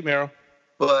 Thank you, Meryl.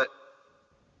 But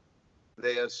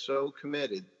they are so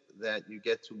committed that you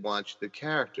get to watch the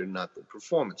character, not the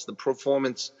performance. The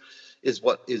performance is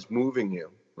what is moving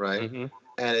you, right? Mm-hmm.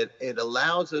 And it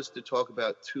allows us to talk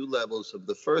about two levels of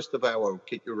the first of our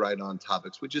Get Your Right On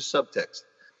topics, which is subtext.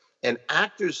 An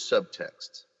actor's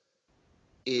subtext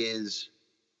is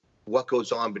what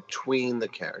goes on between the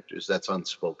characters that's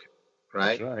unspoken,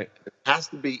 right? That's right. It has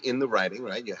to be in the writing,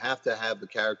 right? You have to have the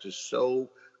characters so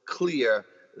clear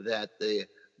that the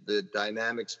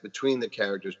dynamics between the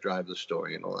characters drive the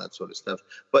story and all that sort of stuff.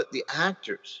 But the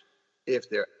actors, if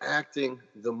they're acting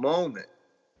the moment,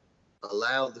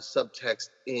 allow the subtext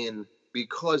in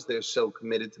because they're so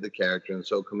committed to the character and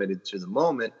so committed to the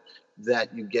moment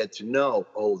that you get to know,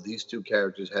 oh, these two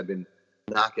characters have been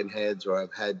knocking heads or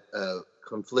have had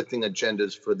conflicting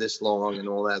agendas for this long and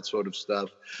all that sort of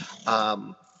stuff.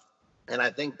 And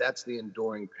I think that's the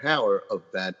enduring power of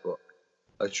that book.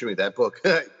 Excuse me, that book.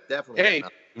 Definitely. Hey,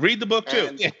 read the book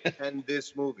too. And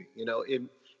this movie, you know,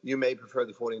 you may prefer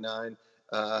the 49.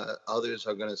 Others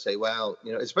are going to say, wow,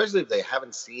 you know, especially if they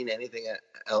haven't seen anything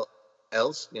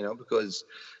else, you know, because,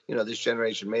 you know, this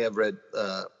generation may have read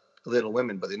Little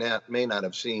Women, but they may not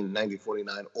have seen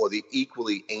 1949 or the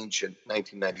equally ancient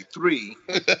 1993,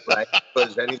 right?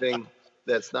 Because anything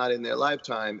that's not in their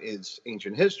lifetime is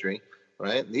ancient history,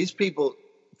 right? For these people,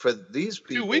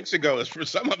 2 weeks ago is for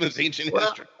some of us ancient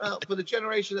history. Well, for the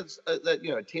generation that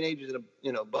you know, teenagers and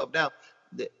you know above now,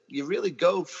 you really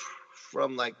go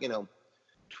from like, you know,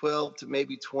 12 to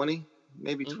maybe 20,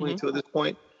 maybe 22 at this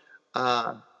point.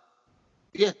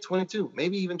 Yeah, 22,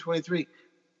 maybe even 23.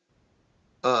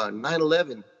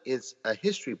 9/11 is a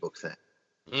history book thing.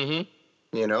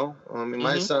 Mm-hmm. You know, I mean,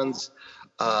 my sons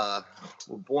were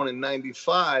born in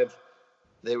 95.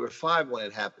 They were 5 when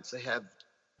it happened. So they have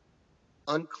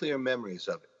unclear memories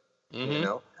of it. You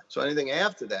know, so anything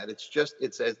after that,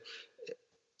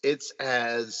 it's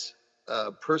as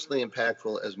personally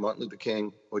impactful as Martin Luther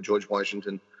King or George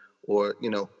Washington or, you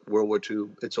know, World War II.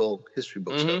 It's all history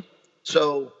book stuff.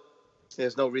 So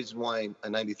there's no reason why a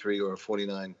 93 or a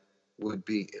 49 would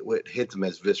hit them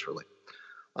as viscerally.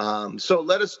 So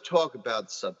let us talk about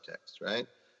subtext, right?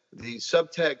 The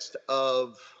subtext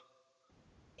of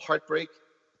heartbreak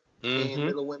in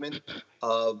Little Women,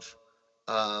 of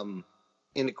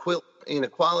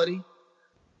inequality,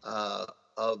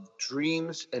 of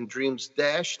dreams and dreams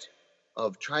dashed,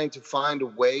 of trying to find a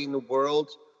way in the world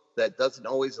that doesn't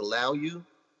always allow you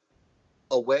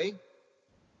a way,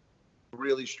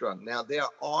 really strong. Now, there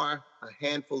are a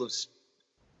handful of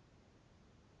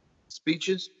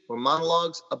speeches or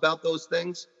monologues about those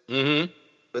things,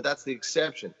 but that's the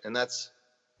exception. And that's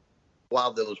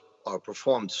while those are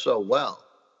performed so well,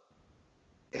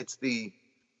 it's the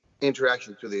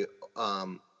interaction between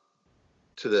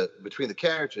the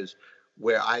characters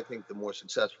where I think the more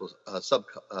successful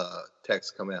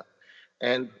subtext come out.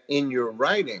 And in your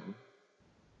writing,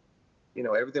 you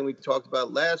know, everything we talked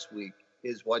about last week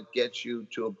is what gets you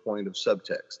to a point of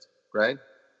subtext, right?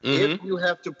 If you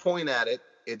have to point at it,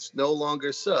 it's no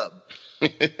longer sub.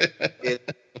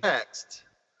 It's text.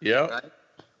 Yeah. Right?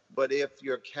 But if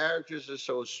your characters are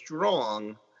so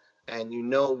strong and you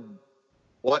know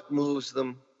what moves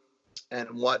them and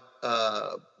what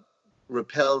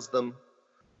repels them,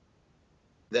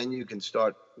 then you can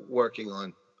start working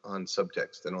on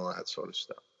subtext and all that sort of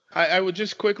stuff. I would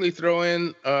just quickly throw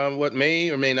in what may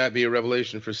or may not be a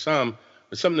revelation for some,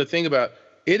 but something to think about.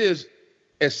 It is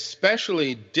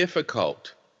especially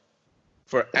difficult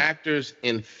for actors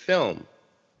in film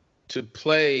to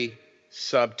play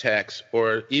subtext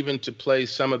or even to play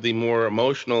some of the more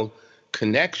emotional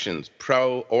connections,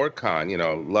 pro or con,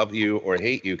 love you or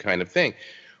hate you kind of thing.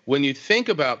 When you think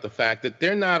about the fact that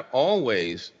they're not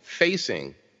always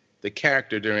facing the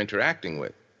character they're interacting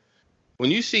with. When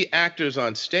you see actors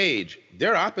on stage,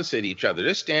 they're opposite each other.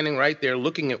 They're standing right there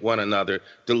looking at one another,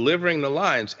 delivering the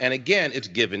lines. And again, it's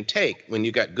give and take. When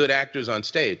you got good actors on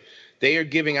stage, they are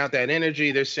giving out that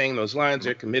energy. They're saying those lines.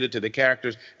 They're committed to the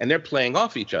characters, and they're playing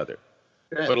off each other.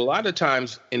 Yeah. But a lot of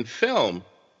times in film,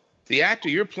 the actor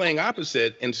you're playing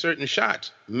opposite in certain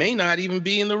shots may not even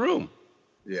be in the room.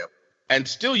 Yeah. And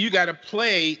still, you got to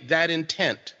play that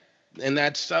intent and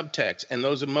that subtext and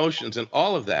those emotions and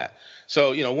all of that.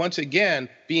 So, once again,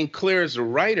 being clear as a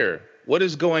writer, what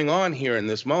is going on here in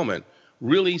this moment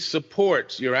really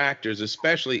supports your actors,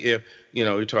 especially if,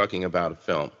 you're talking about a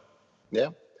film.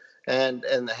 Yeah.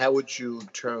 And how would you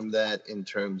term that in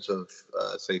terms of,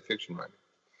 say, fiction writing?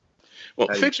 Well,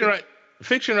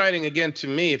 fiction writing, again, to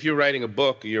me, if you're writing a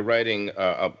book, you're writing,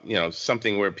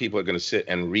 something where people are going to sit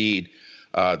and read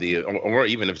or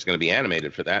even if it's going to be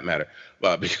animated for that matter,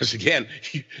 because again,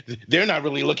 they're not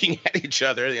really looking at each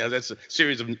other. That's a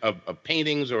series of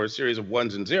paintings or a series of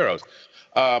ones and zeros.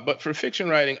 But for fiction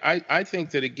writing, I think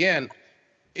that again,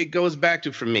 it goes back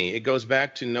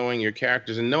to knowing your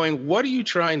characters and knowing what are you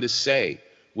trying to say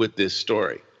with this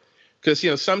story.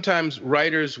 Because sometimes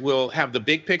writers will have the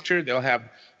big picture, they'll have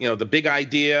the big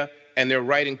idea, and they're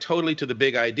writing totally to the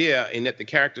big idea, and yet the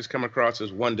characters come across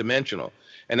as one-dimensional.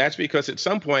 And that's because at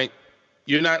some point,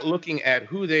 you're not looking at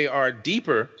who they are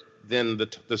deeper than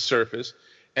the surface,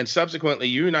 and subsequently,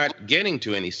 you're not getting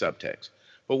to any subtext.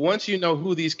 But once you know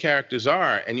who these characters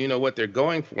are, and you know what they're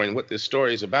going for, and what this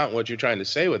story is about, and what you're trying to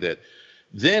say with it,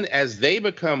 then as they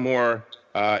become more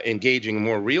engaging,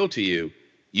 more real to you,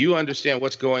 you understand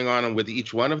what's going on with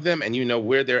each one of them, and you know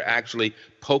where they're actually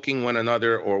poking one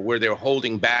another or where they're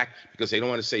holding back because they don't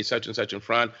want to say such and such in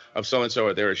front of so-and-so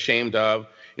or they're ashamed of.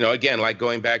 Again, like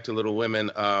going back to Little Women,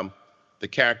 the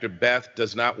character Beth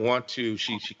does not want to,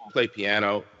 she can play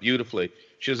piano beautifully.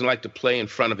 She doesn't like to play in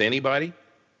front of anybody.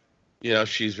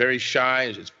 She's very shy,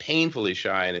 and she's painfully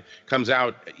shy, and it comes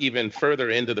out even further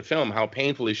into the film how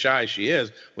painfully shy she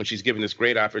is when she's given this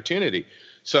great opportunity.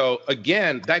 So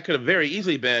again, that could have very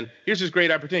easily been, here's this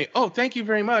great opportunity. Oh, thank you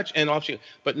very much. And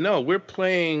but no, we're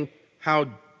playing how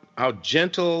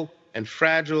gentle and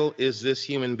fragile is this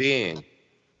human being.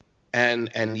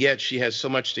 And yet she has so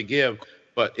much to give,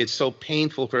 but it's so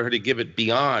painful for her to give it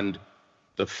beyond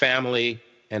the family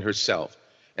and herself.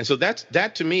 And so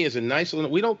that to me is a nice little,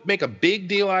 we don't make a big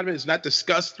deal out of it. It's not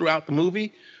discussed throughout the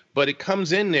movie, but it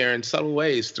comes in there in subtle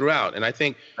ways throughout. And I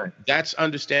think that's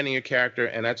understanding your character,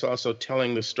 and that's also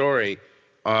telling the story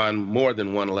on more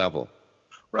than one level.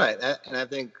 Right. And I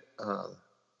think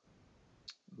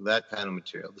that kind of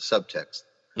material, the subtext,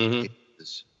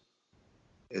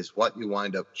 is what you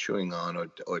wind up chewing on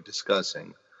or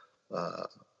discussing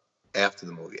after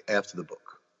the movie, after the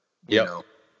book.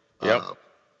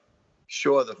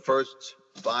 Sure, the first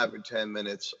 5 or 10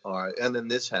 minutes are, and then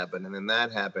this happened, and then that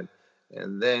happened.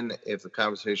 And then if the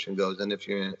conversation goes, and if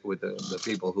you're with the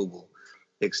people who will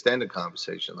extend a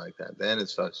conversation like that, then it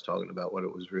starts talking about what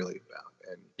it was really about.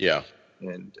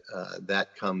 And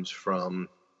that comes from,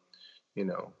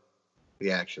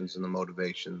 the actions and the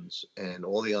motivations and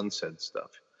all the unsaid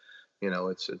stuff.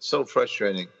 It's so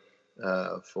frustrating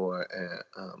for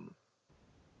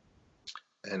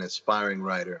an aspiring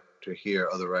writer to hear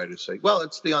other writers say, well,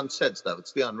 it's the unsaid stuff,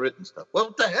 it's the unwritten stuff. Well,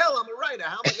 what the hell? I'm a writer.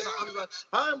 How am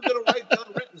I going to write the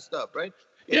unwritten stuff, right?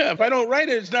 Yeah, if I don't write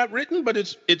it, it's not written, but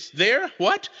it's there.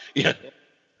 What? Yeah.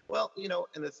 Well,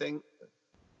 and the thing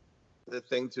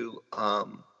to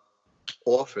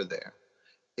offer there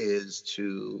is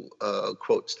to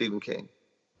quote Stephen King,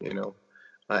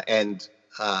 and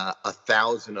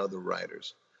 1,000 other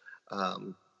writers.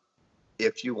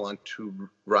 If you want to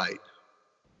write,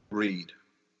 read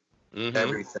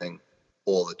everything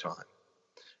all the time.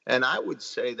 And I would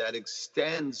say that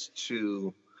extends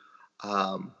to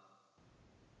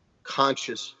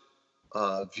conscious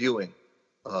viewing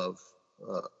of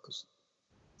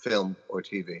film or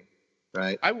TV,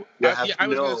 right? I was going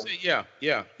to say,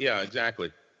 yeah,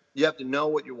 exactly. You have to know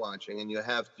what you're watching, and you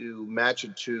have to match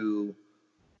it to,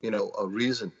 a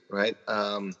reason, right?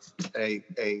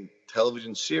 A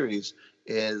television series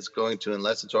is going to,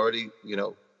 unless it's already,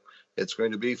 it's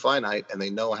going to be finite, and they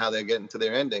know how they're getting to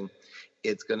their ending.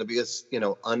 It's going to be a,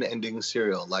 unending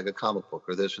serial, like a comic book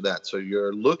or this or that. So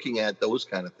you're looking at those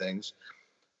kind of things,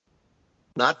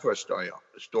 not for a story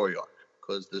arc,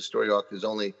 because the story arc is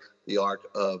only the arc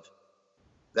of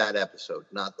that episode,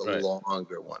 not the Right.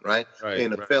 longer one, right? Right.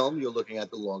 In a Right. film, you're looking at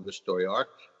the longer story arc,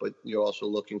 but you're also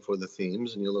looking for the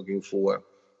themes and you're looking for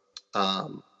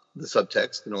um, the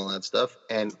subtext and all that stuff.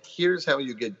 And here's how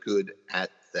you get good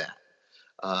at that.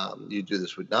 You do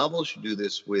this with novels, you do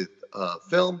this with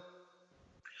film,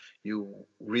 you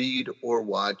read or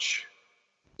watch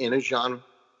in a genre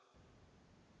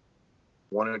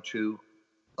one or two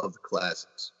of the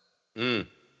classics, Mm.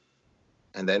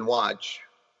 and then watch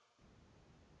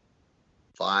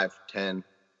 5, 10,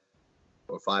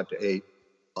 or 5 to 8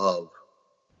 of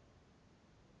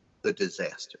the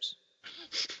disasters.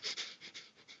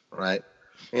 Right?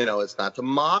 It's not to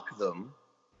mock them.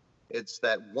 It's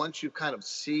that once you kind of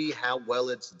see how well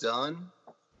it's done,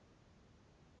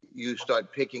 you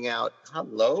start picking out,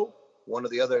 hello, one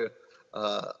of the other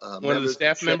One of the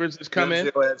staff members has come in.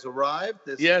 Nunzio has arrived.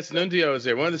 Yes, Nunzio is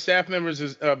there. One of the staff members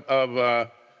of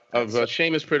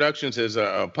Seamus Productions, his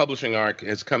publishing arc,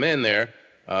 has come in there.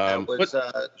 That was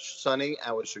Sonny,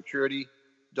 our security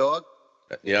dog.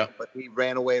 Yeah. But he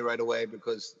ran away right away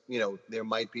because, there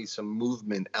might be some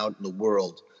movement out in the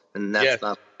world, and that's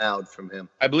not allowed from him.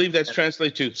 I believe that's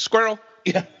translated to squirrel.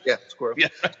 Yeah. Yeah, squirrel. Yeah.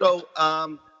 So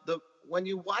when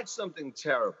you watch something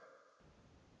terrible,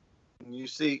 you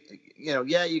see,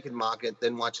 you can mock it,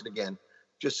 then watch it again.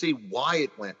 Just see why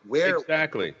it went, where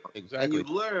Exactly. and you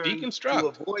learn Deconstruct. to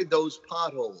avoid those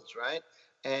potholes, right?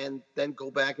 And then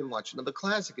go back and watch another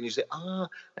classic, and you say,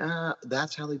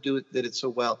 that's how they did it so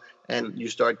well, and you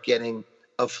start getting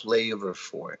a flavor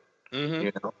for it.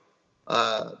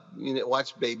 Mm-hmm.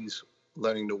 Watch babies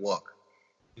learning to walk.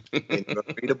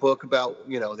 Read a book about,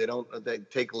 they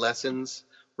take lessons,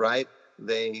 right?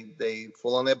 They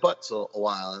fall on their butts a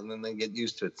while, and then they get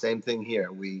used to it. Same thing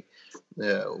here. We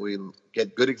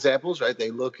get good examples, right?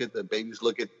 The babies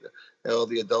look at all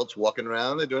the adults walking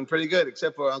around. They're doing pretty good,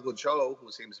 except for Uncle Joe,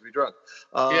 who seems to be drunk.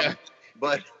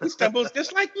 But he stumbles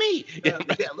just like me. Yeah,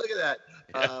 look at that.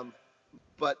 Yeah.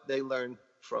 But they learn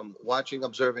from watching,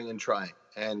 observing, and trying.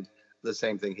 And the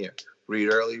same thing here. Read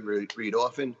early, read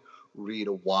often, read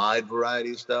a wide variety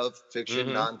of stuff, fiction,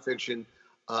 nonfiction.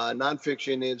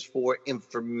 Nonfiction is for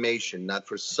information, not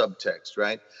for subtext,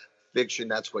 right? Fiction,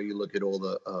 that's where you look at all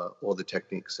the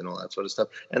techniques and all that sort of stuff.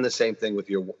 And the same thing with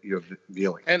your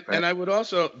viewing. And right? and I would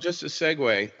also, just a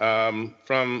segue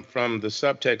from the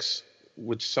subtext,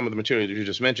 which some of the material that you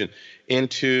just mentioned,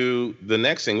 into the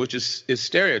next thing, which is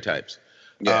stereotypes.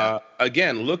 Yeah.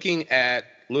 Again, looking at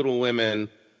Little Women,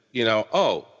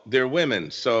 they're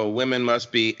women, so women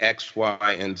must be X,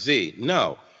 Y, and Z.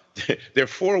 No. There are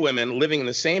 4 women living in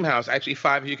the same house, actually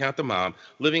 5 if you count the mom,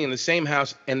 living in the same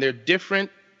house, and they're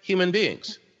different human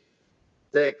beings.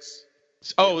 6.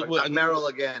 Oh, well, Meryl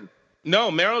again. No,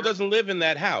 Meryl doesn't live in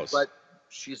that house. But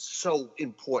she's so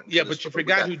important. Yeah, but you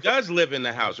forgot who does live in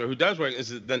the house or who does work.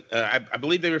 I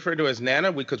believe they refer to her as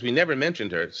Nana because we never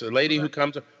mentioned her. It's a lady who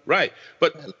comes. Right.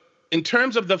 But in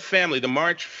terms of the family, the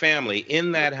March family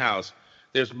in that house,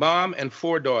 there's mom and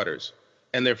 4 daughters.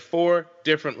 And they're 4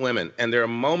 different women. And there are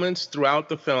moments throughout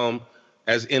the film,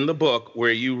 as in the book,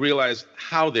 where you realize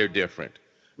how they're different. I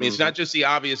mean, it's not just the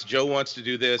obvious Joe wants to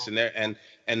do this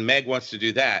and Meg wants to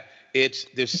do that.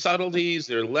 There's subtleties,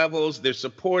 there are levels, they're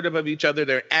supportive of each other,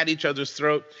 they're at each other's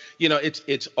throat.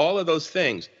 It's all of those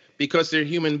things because they're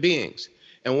human beings.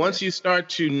 And once you start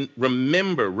to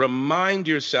remind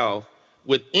yourself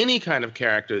with any kind of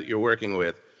character that you're working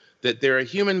with, that they're a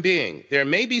human being. There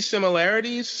may be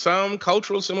similarities, some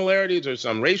cultural similarities or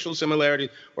some racial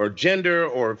similarities or gender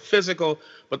or physical,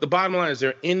 but the bottom line is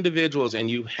they're individuals and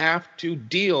you have to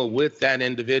deal with that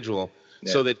individual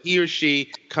so that he or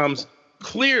she comes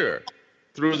clear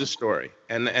through the story.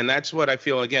 And that's what I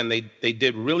feel, again, they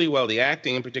did really well, the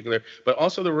acting in particular, but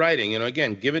also the writing.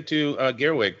 Again, give it to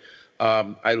Gerwig.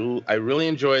 I really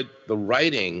enjoyed the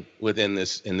writing in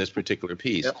this particular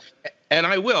piece. Yep. And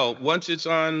I will, once it's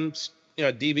on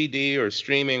DVD or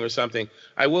streaming or something,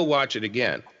 I will watch it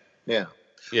again. Yeah.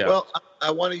 Well,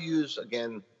 I want to use,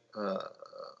 again, the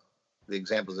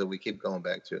examples that we keep going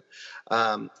back to.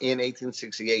 In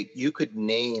 1868, you could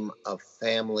name a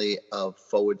family of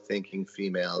forward-thinking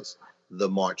females, the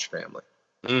March family.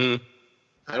 Mm-hmm.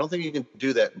 I don't think you can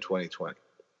do that in 2020.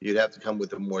 You'd have to come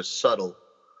with a more subtle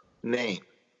name.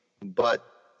 But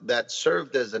that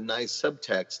served as a nice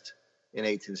subtext in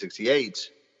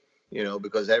 1868,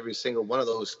 because every single one of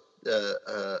those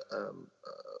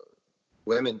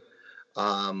women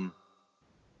are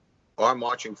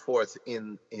marching forth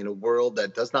in a world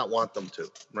that does not want them to,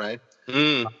 right?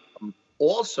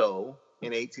 Also,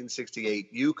 in 1868,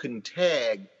 you can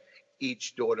tag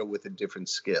each daughter with a different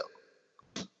skill.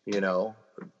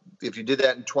 If you did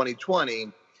that in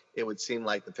 2020, it would seem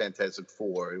like the Fantastic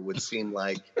Four. It would seem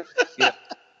like, you know,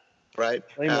 right?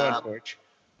 Play more, George.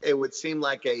 It would seem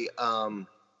like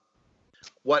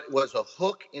what was a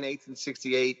Hook in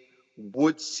 1868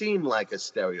 would seem like a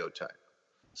stereotype.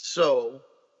 So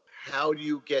how do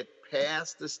you get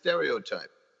past the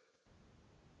stereotype?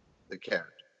 The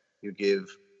character. You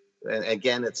give, and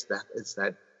again, it's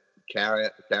that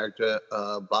character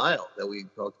bio that we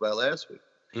talked about last week.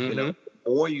 Mm-hmm. You know,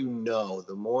 the more you know,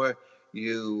 the more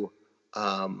you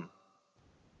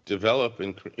develop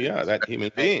that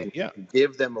human being. Yeah,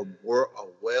 give them a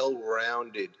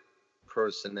well-rounded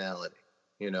personality.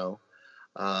 You know,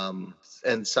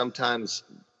 and sometimes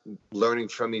learning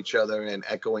from each other and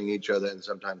echoing each other, and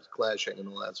sometimes clashing and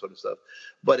all that sort of stuff.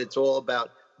 But it's all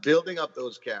about building up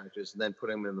those characters and then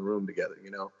putting them in the room together.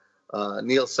 You know,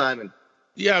 Neil Simon.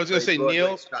 Yeah, I was going to say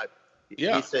Neil.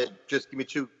 He said, "Just give me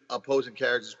two opposing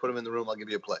characters, put them in the room. I'll give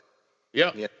you a play."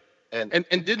 Yeah. Yeah. And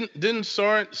didn't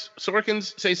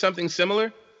Sorkin say something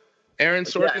similar? Aaron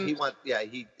Sorkin.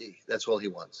 He that's all he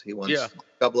wants. He wants a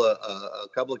couple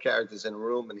of characters in a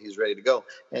room, and he's ready to go.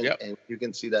 And you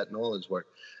can see that in all his work.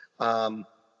 But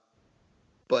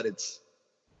it's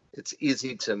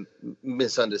easy to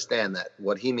misunderstand that.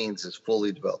 What he means is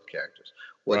fully developed characters.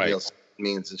 What Neil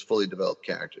means is fully developed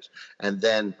characters, and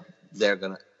then they're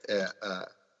gonna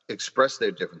express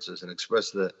their differences and express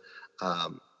the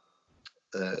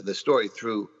story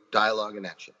through dialogue and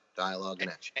action.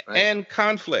 Right? And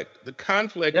conflict. The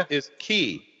conflict is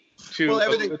key to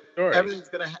a good story. Everything's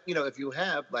gonna, if you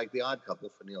have like The Odd Couple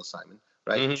for Neil Simon,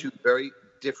 right? Mm-hmm. Two very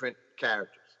different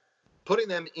characters, putting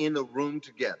them in a room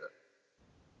together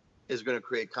is going to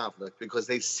create conflict because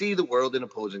they see the world in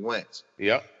opposing ways.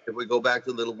 Yeah. If we go back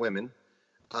to Little Women,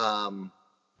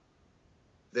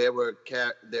 there were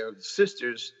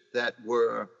sisters that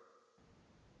were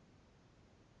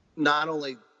not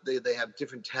only they have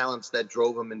different talents that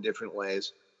drove them in different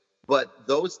ways, but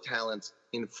those talents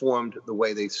informed the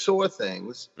way they saw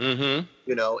things, mm-hmm.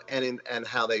 And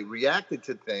how they reacted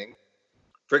to things.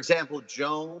 For example,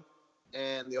 Joe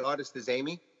and the artist is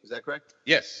Amy. Is that correct?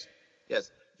 Yes.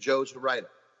 Yes. Joe's the writer,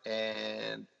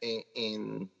 and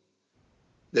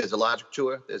there's a logic to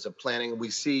her. There's a planning. We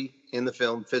see in the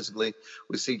film physically.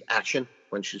 We see action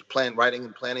when she's writing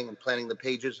and planning the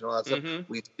pages and all that mm-hmm. stuff.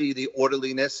 We see the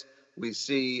orderliness. We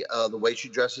see the way she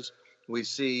dresses. We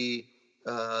see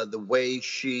the way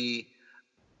she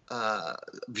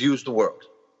views the world,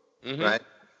 mm-hmm. right?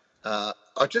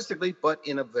 Artistically, but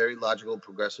in a very logical,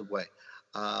 progressive way.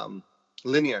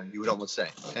 Linear, you would almost say.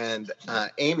 And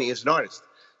Amy is an artist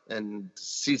and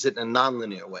sees it in a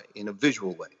nonlinear way, in a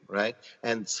visual way, right?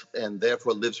 And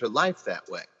therefore lives her life that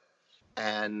way.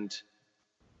 And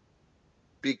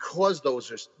because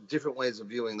those are different ways of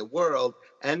viewing the world,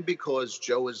 and because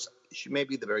she may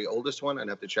be the very oldest one, I'd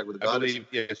have to check with the goddess.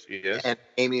 Yes, she is. And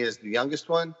Amy is the youngest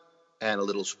one, and a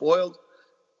little spoiled.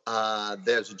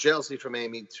 There's a jealousy from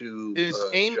Amy to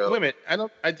Amy. Joe. Wait a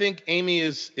minute. I think Amy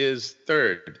is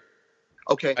third.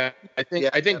 Okay. I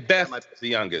think Beth is the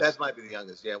youngest. Beth might be the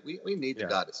youngest. Yeah, we need the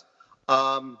goddess.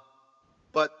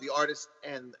 But the artist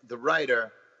and the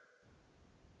writer,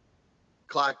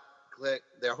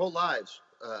 their whole lives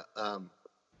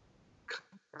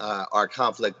are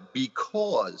conflict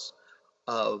because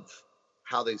of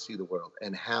how they see the world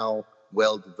and how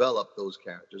well developed those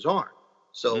characters are.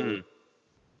 So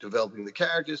developing the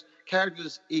characters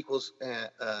equals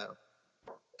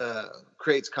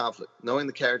creates conflict. Knowing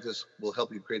the characters will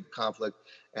help you create the conflict,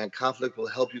 and conflict will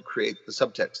help you create the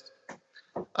subtext.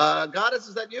 Goddess,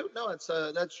 is that you? No,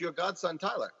 that's your godson,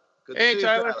 Tyler. Good to see you,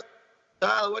 Tyler.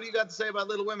 Tyler, what do you got to say about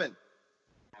Little Women?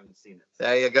 Haven't seen it.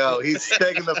 There you go. He's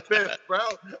taking the fifth, bro.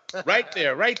 right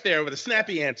there with a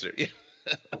snappy answer.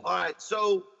 All right.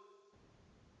 So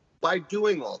by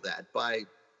doing all that, by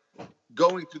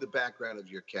going through the background of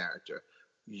your character,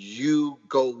 you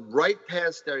go right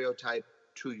past stereotype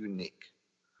to unique,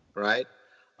 right?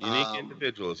 Unique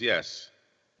individuals, yes.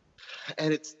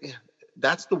 And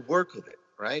that's the work of it,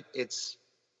 right? This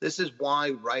is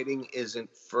why writing isn't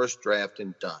first draft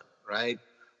and done, right?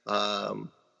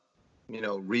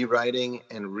 Rewriting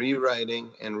and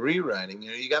rewriting and rewriting.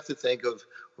 You have to think of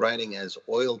writing as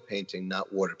oil painting,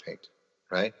 not water painting,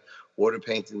 right? Water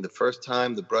painting, the first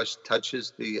time the brush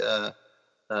touches the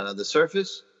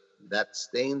surface, that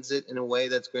stains it in a way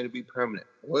that's going to be permanent.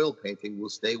 Oil painting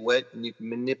will stay wet and you can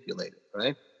manipulate it,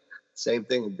 right? Same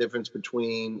thing, the difference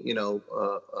between,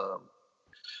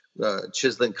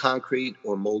 chiseling concrete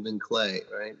or molding clay,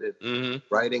 right?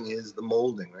 Writing is the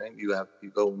molding, right? You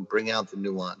go and bring out the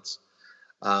nuance.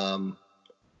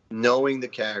 knowing the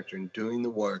character and doing the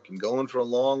work and going for a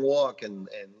long walk and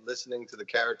listening to the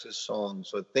character's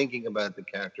songs or thinking about the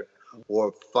character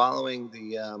or following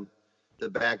the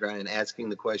background and asking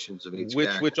the questions of each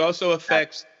character. Which also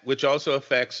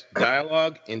affects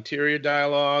dialogue, interior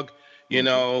dialogue, you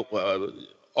know,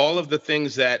 all of the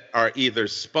things that are either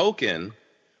spoken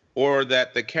or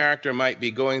that the character might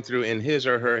be going through in his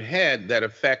or her head that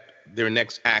affect their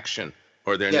next action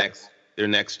or their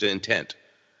next intent.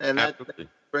 And that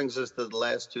brings us to the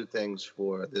last two things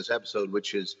for this episode,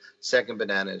 which is second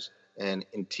bananas and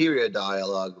interior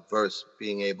dialogue versus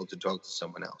being able to talk to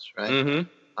someone else, right?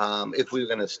 Mm-hmm. If we were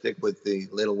going to stick with the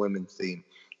Little Women theme,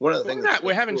 one of the things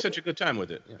we're having such a good time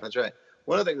with it. Yeah. That's right.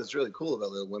 One of the things that's really cool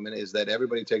about Little Women is that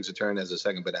everybody takes a turn as a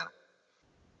second banana.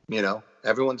 You know,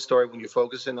 everyone's story, when you're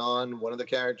focusing on one of the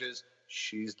characters,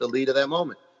 she's the lead of that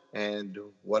moment. And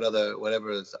whatever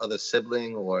other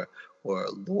sibling or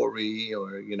Lori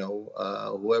or, you know,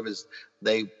 whoever's,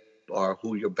 they are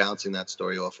who you're bouncing that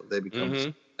story off of. They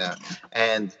become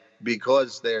and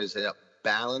because there's a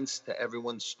balance to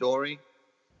everyone's story,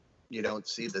 you don't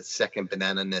see the second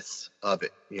banana-ness of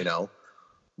it, you know.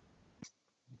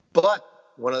 But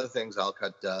one of the things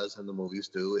Alcott does and the movies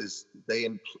do is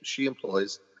she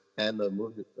employs, and the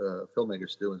movie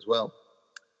filmmakers do as well,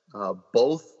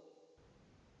 both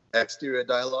exterior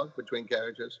dialogue between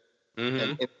characters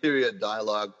and interior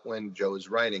dialogue when Joe is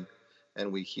writing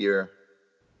and we hear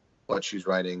what she's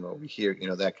writing or we hear, you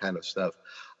know, that kind of stuff.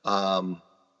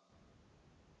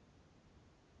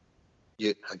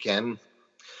 Again,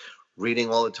 reading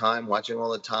all the time, watching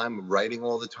all the time, writing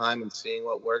all the time, and seeing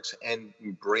what works and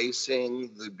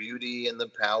embracing the beauty and the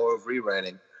power of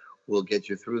rewriting will get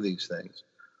you through these things.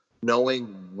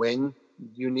 Knowing when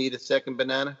you need a second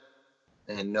banana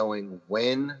and knowing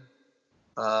when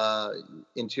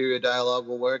interior dialogue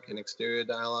will work and exterior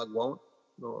dialogue won't,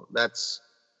 well, that's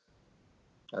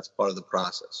part of the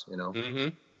process, you know.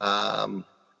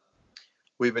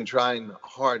 We've been trying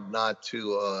hard not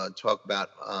to talk about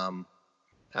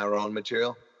our own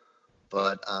material,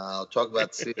 but I'll talk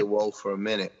about City of Woe for a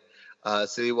minute.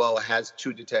 City of Woe has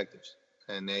two detectives,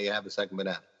 and they have a second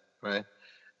banana, right?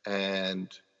 And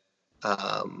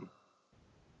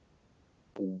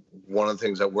one of the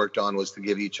things I worked on was to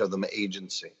give each of them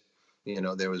agency. You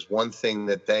know, there was one thing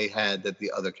that they had that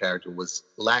the other character was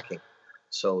lacking,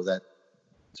 so that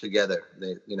together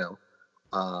they, you know,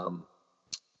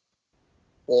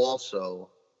 also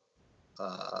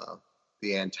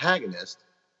the antagonist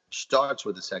starts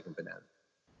with the second banana,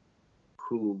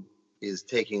 who is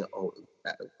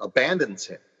abandons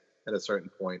him at a certain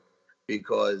point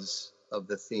because of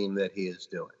the theme that he is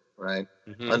doing, right?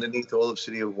 Underneath all of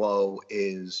City of Woe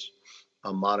is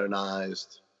a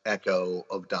modernized echo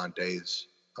of Dante's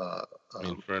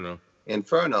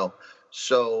Inferno.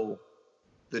 So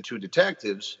the two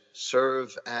detectives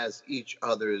serve as each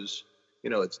other's, you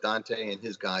know, it's Dante and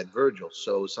his guide Virgil.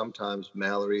 So sometimes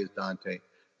Mallory is Dante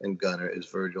and Gunnar is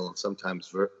Virgil, and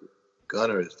sometimes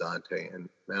Gunnar is Dante and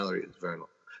Mallory is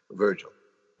Virgil.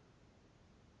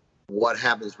 What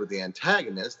happens with the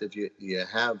antagonist, if you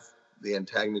have the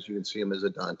antagonist, you can see him as a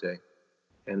Dante,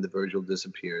 and the Virgil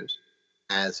disappears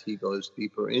as he goes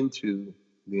deeper into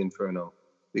the Inferno,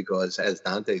 because as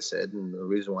Dante said, and the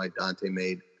reason why Dante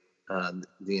made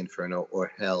the Inferno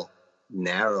or hell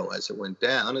narrow as it went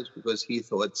down is because he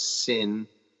thought sin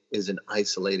is an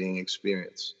isolating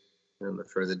experience. And the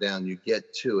further down you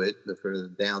get to it, the further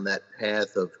down that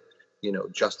path of, you know,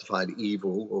 justified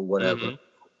evil or whatever,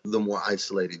 the more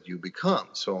isolated you become.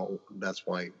 So that's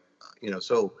why, you know,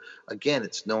 so again,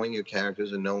 it's knowing your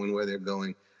characters and knowing where they're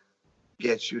going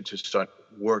gets you to start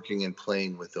working and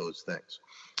playing with those things.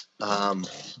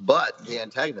 But the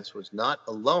antagonist was not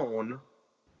alone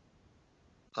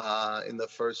in the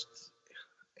first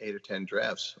 8 or 10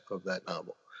 drafts of that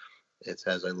novel. It's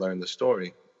as I learned the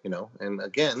story, you know, and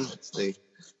again, it's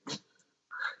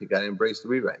you got to embrace the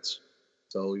rewrites.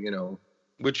 So, you know,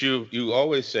 which you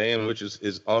always say, and which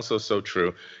is also so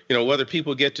true, you know, whether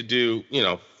people get to do, you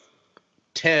know,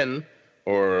 10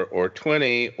 or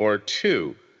 20 or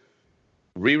 2,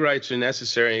 rewrites are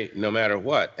necessary no matter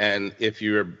what. And if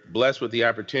you're blessed with the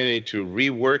opportunity to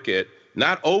rework it,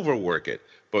 not overwork it,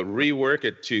 but rework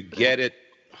it to get it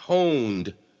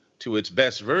honed to its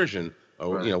best version,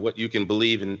 or, you know, what you can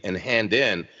believe and hand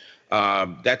in,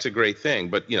 that's a great thing.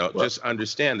 But, you know, just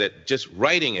understand that just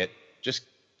writing it, just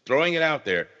throwing it out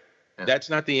there, that's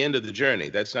not the end of the journey.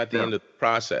 That's not the end of the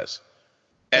process.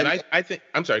 And I think,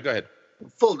 I'm sorry, go ahead.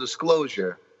 Full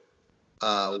disclosure,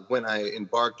 when I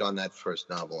embarked on that first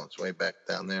novel, it's way back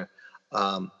down there,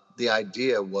 the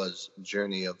idea was a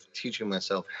journey of teaching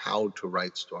myself how to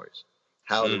write stories,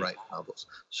 how to write novels.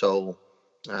 So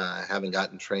having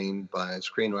gotten trained by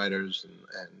screenwriters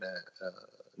and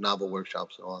novel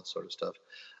workshops and all that sort of stuff,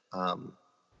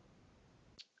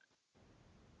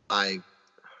 I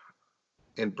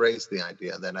embraced the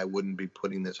idea that I wouldn't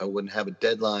have a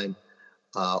deadline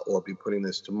or be putting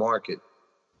this to market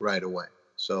right away.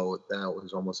 So that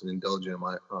was almost an indulgence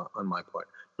on my part.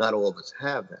 Not all of us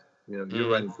have that. You know, you're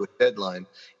running to a deadline,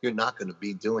 you're not going to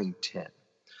be doing 10.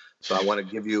 So I want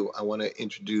to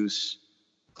introduce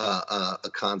a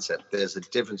concept. There's a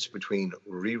difference between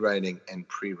rewriting and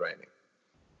pre-writing.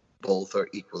 Both are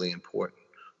equally important.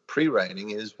 Pre-writing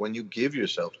is when you give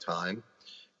yourself time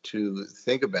to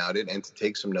think about it and to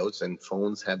take some notes, and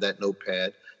phones have that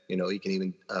notepad. You know, you can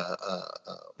even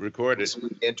record it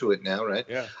into it now, right?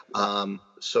 Yeah.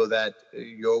 So that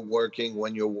you're working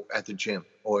when you're at the gym,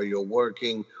 or you're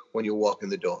working when you're walking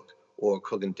the dog, or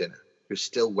cooking dinner. You're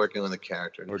still working on the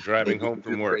character. Or driving home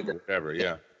from work, or whatever.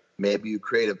 Yeah. Maybe you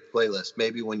create a playlist.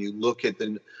 Maybe when you look at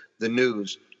the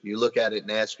news, you look at it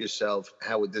and ask yourself,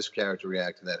 how would this character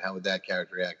react to that? How would that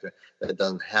character react to that? That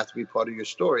doesn't have to be part of your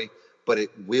story, but it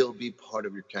will be part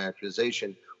of your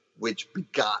characterization, which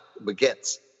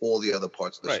begets all the other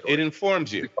parts of the story. It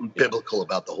informs you. Become biblical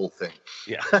about the whole thing.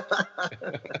 Yeah.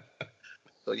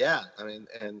 So yeah, I mean,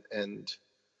 and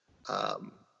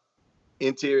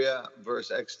interior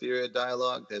versus exterior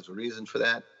dialogue. There's a reason for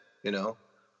that, you know.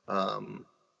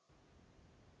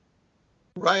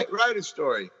 Write a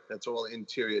story that's all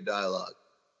interior dialogue,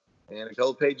 and a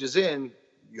couple pages in,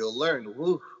 you'll learn,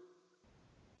 whoo,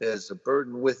 there's a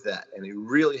burden with that, and it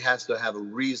really has to have a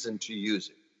reason to use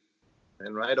it.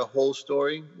 And write a whole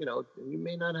story, you know, you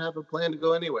may not have a plan to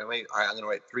go anywhere. All right, I'm going to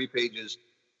write 3 pages,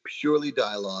 purely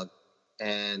dialogue,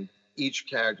 and each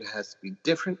character has to be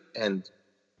different, and,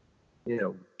 you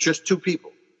know, just 2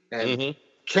 people. And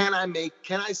can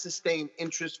I sustain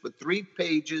interest for 3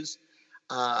 pages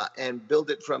and build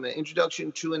it from an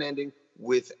introduction to an ending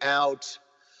without,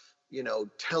 you know,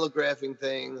 telegraphing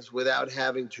things, without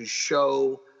having to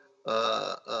show,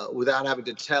 without having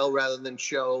to tell rather than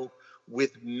show,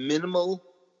 with minimal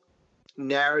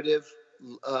narrative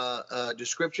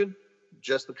description,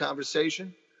 just the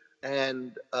conversation.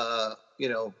 And, you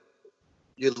know,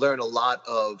 you learn a lot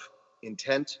of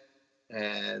intent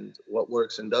and what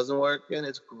works and doesn't work. And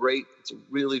it's great. It's a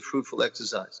really fruitful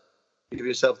exercise. Give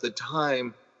yourself the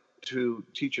time to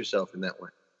teach yourself in that way.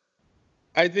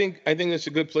 I think it's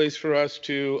a good place for us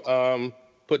to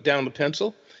put down the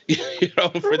pencil, you know,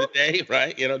 for the day,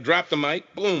 right? You know, drop the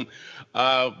mic, boom.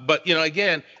 But you know,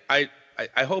 again, I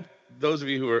hope those of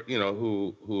you who are, you know,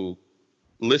 who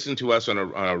listen to us on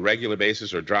a regular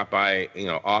basis or drop by, you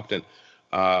know, often,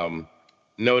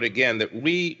 note again that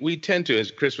we tend to, as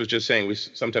Chris was just saying, we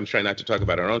sometimes try not to talk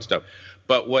about our own stuff,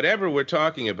 but whatever we're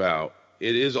talking about,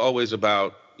 it is always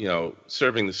about, you know,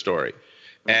 serving the story.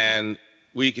 And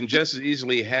we can just as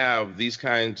easily have these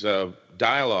kinds of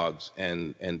dialogues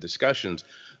and discussions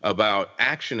about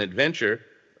action, adventure,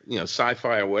 you know,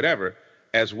 sci-fi or whatever,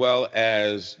 as well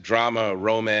as drama,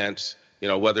 romance, you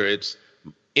know, whether it's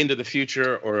into the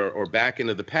future or back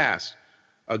into the past.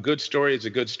 A good story is a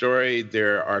good story.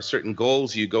 There are certain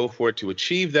goals you go for to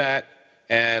achieve that.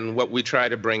 And what we try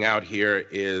to bring out here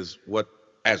is what,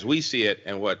 as we see it,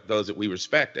 and what those that we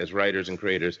respect as writers and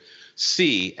creators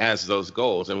see as those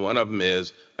goals. And one of them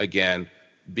is, again,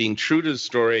 being true to the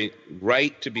story,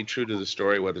 right to be true to the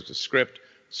story, whether it's a script,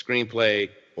 screenplay,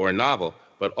 or a novel,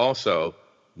 but also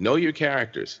know your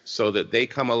characters so that they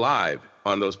come alive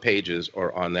on those pages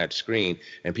or on that screen,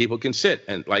 and people can sit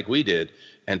and, like we did,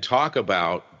 and talk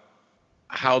about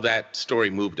how that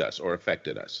story moved us or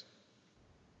affected us.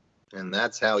 And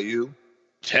that's how you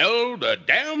tell the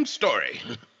damn story.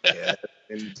 Yeah,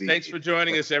 indeed. Thanks for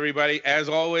joining us, everybody. As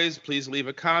always, please leave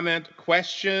a comment,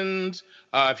 questions.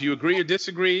 If you agree or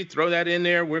disagree, throw that in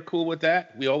there. We're cool with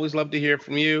that. We always love to hear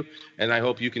from you, and I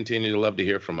hope you continue to love to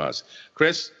hear from us.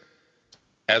 Chris,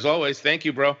 as always, thank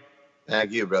you, bro.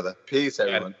 Thank you, brother. Peace,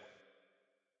 everyone.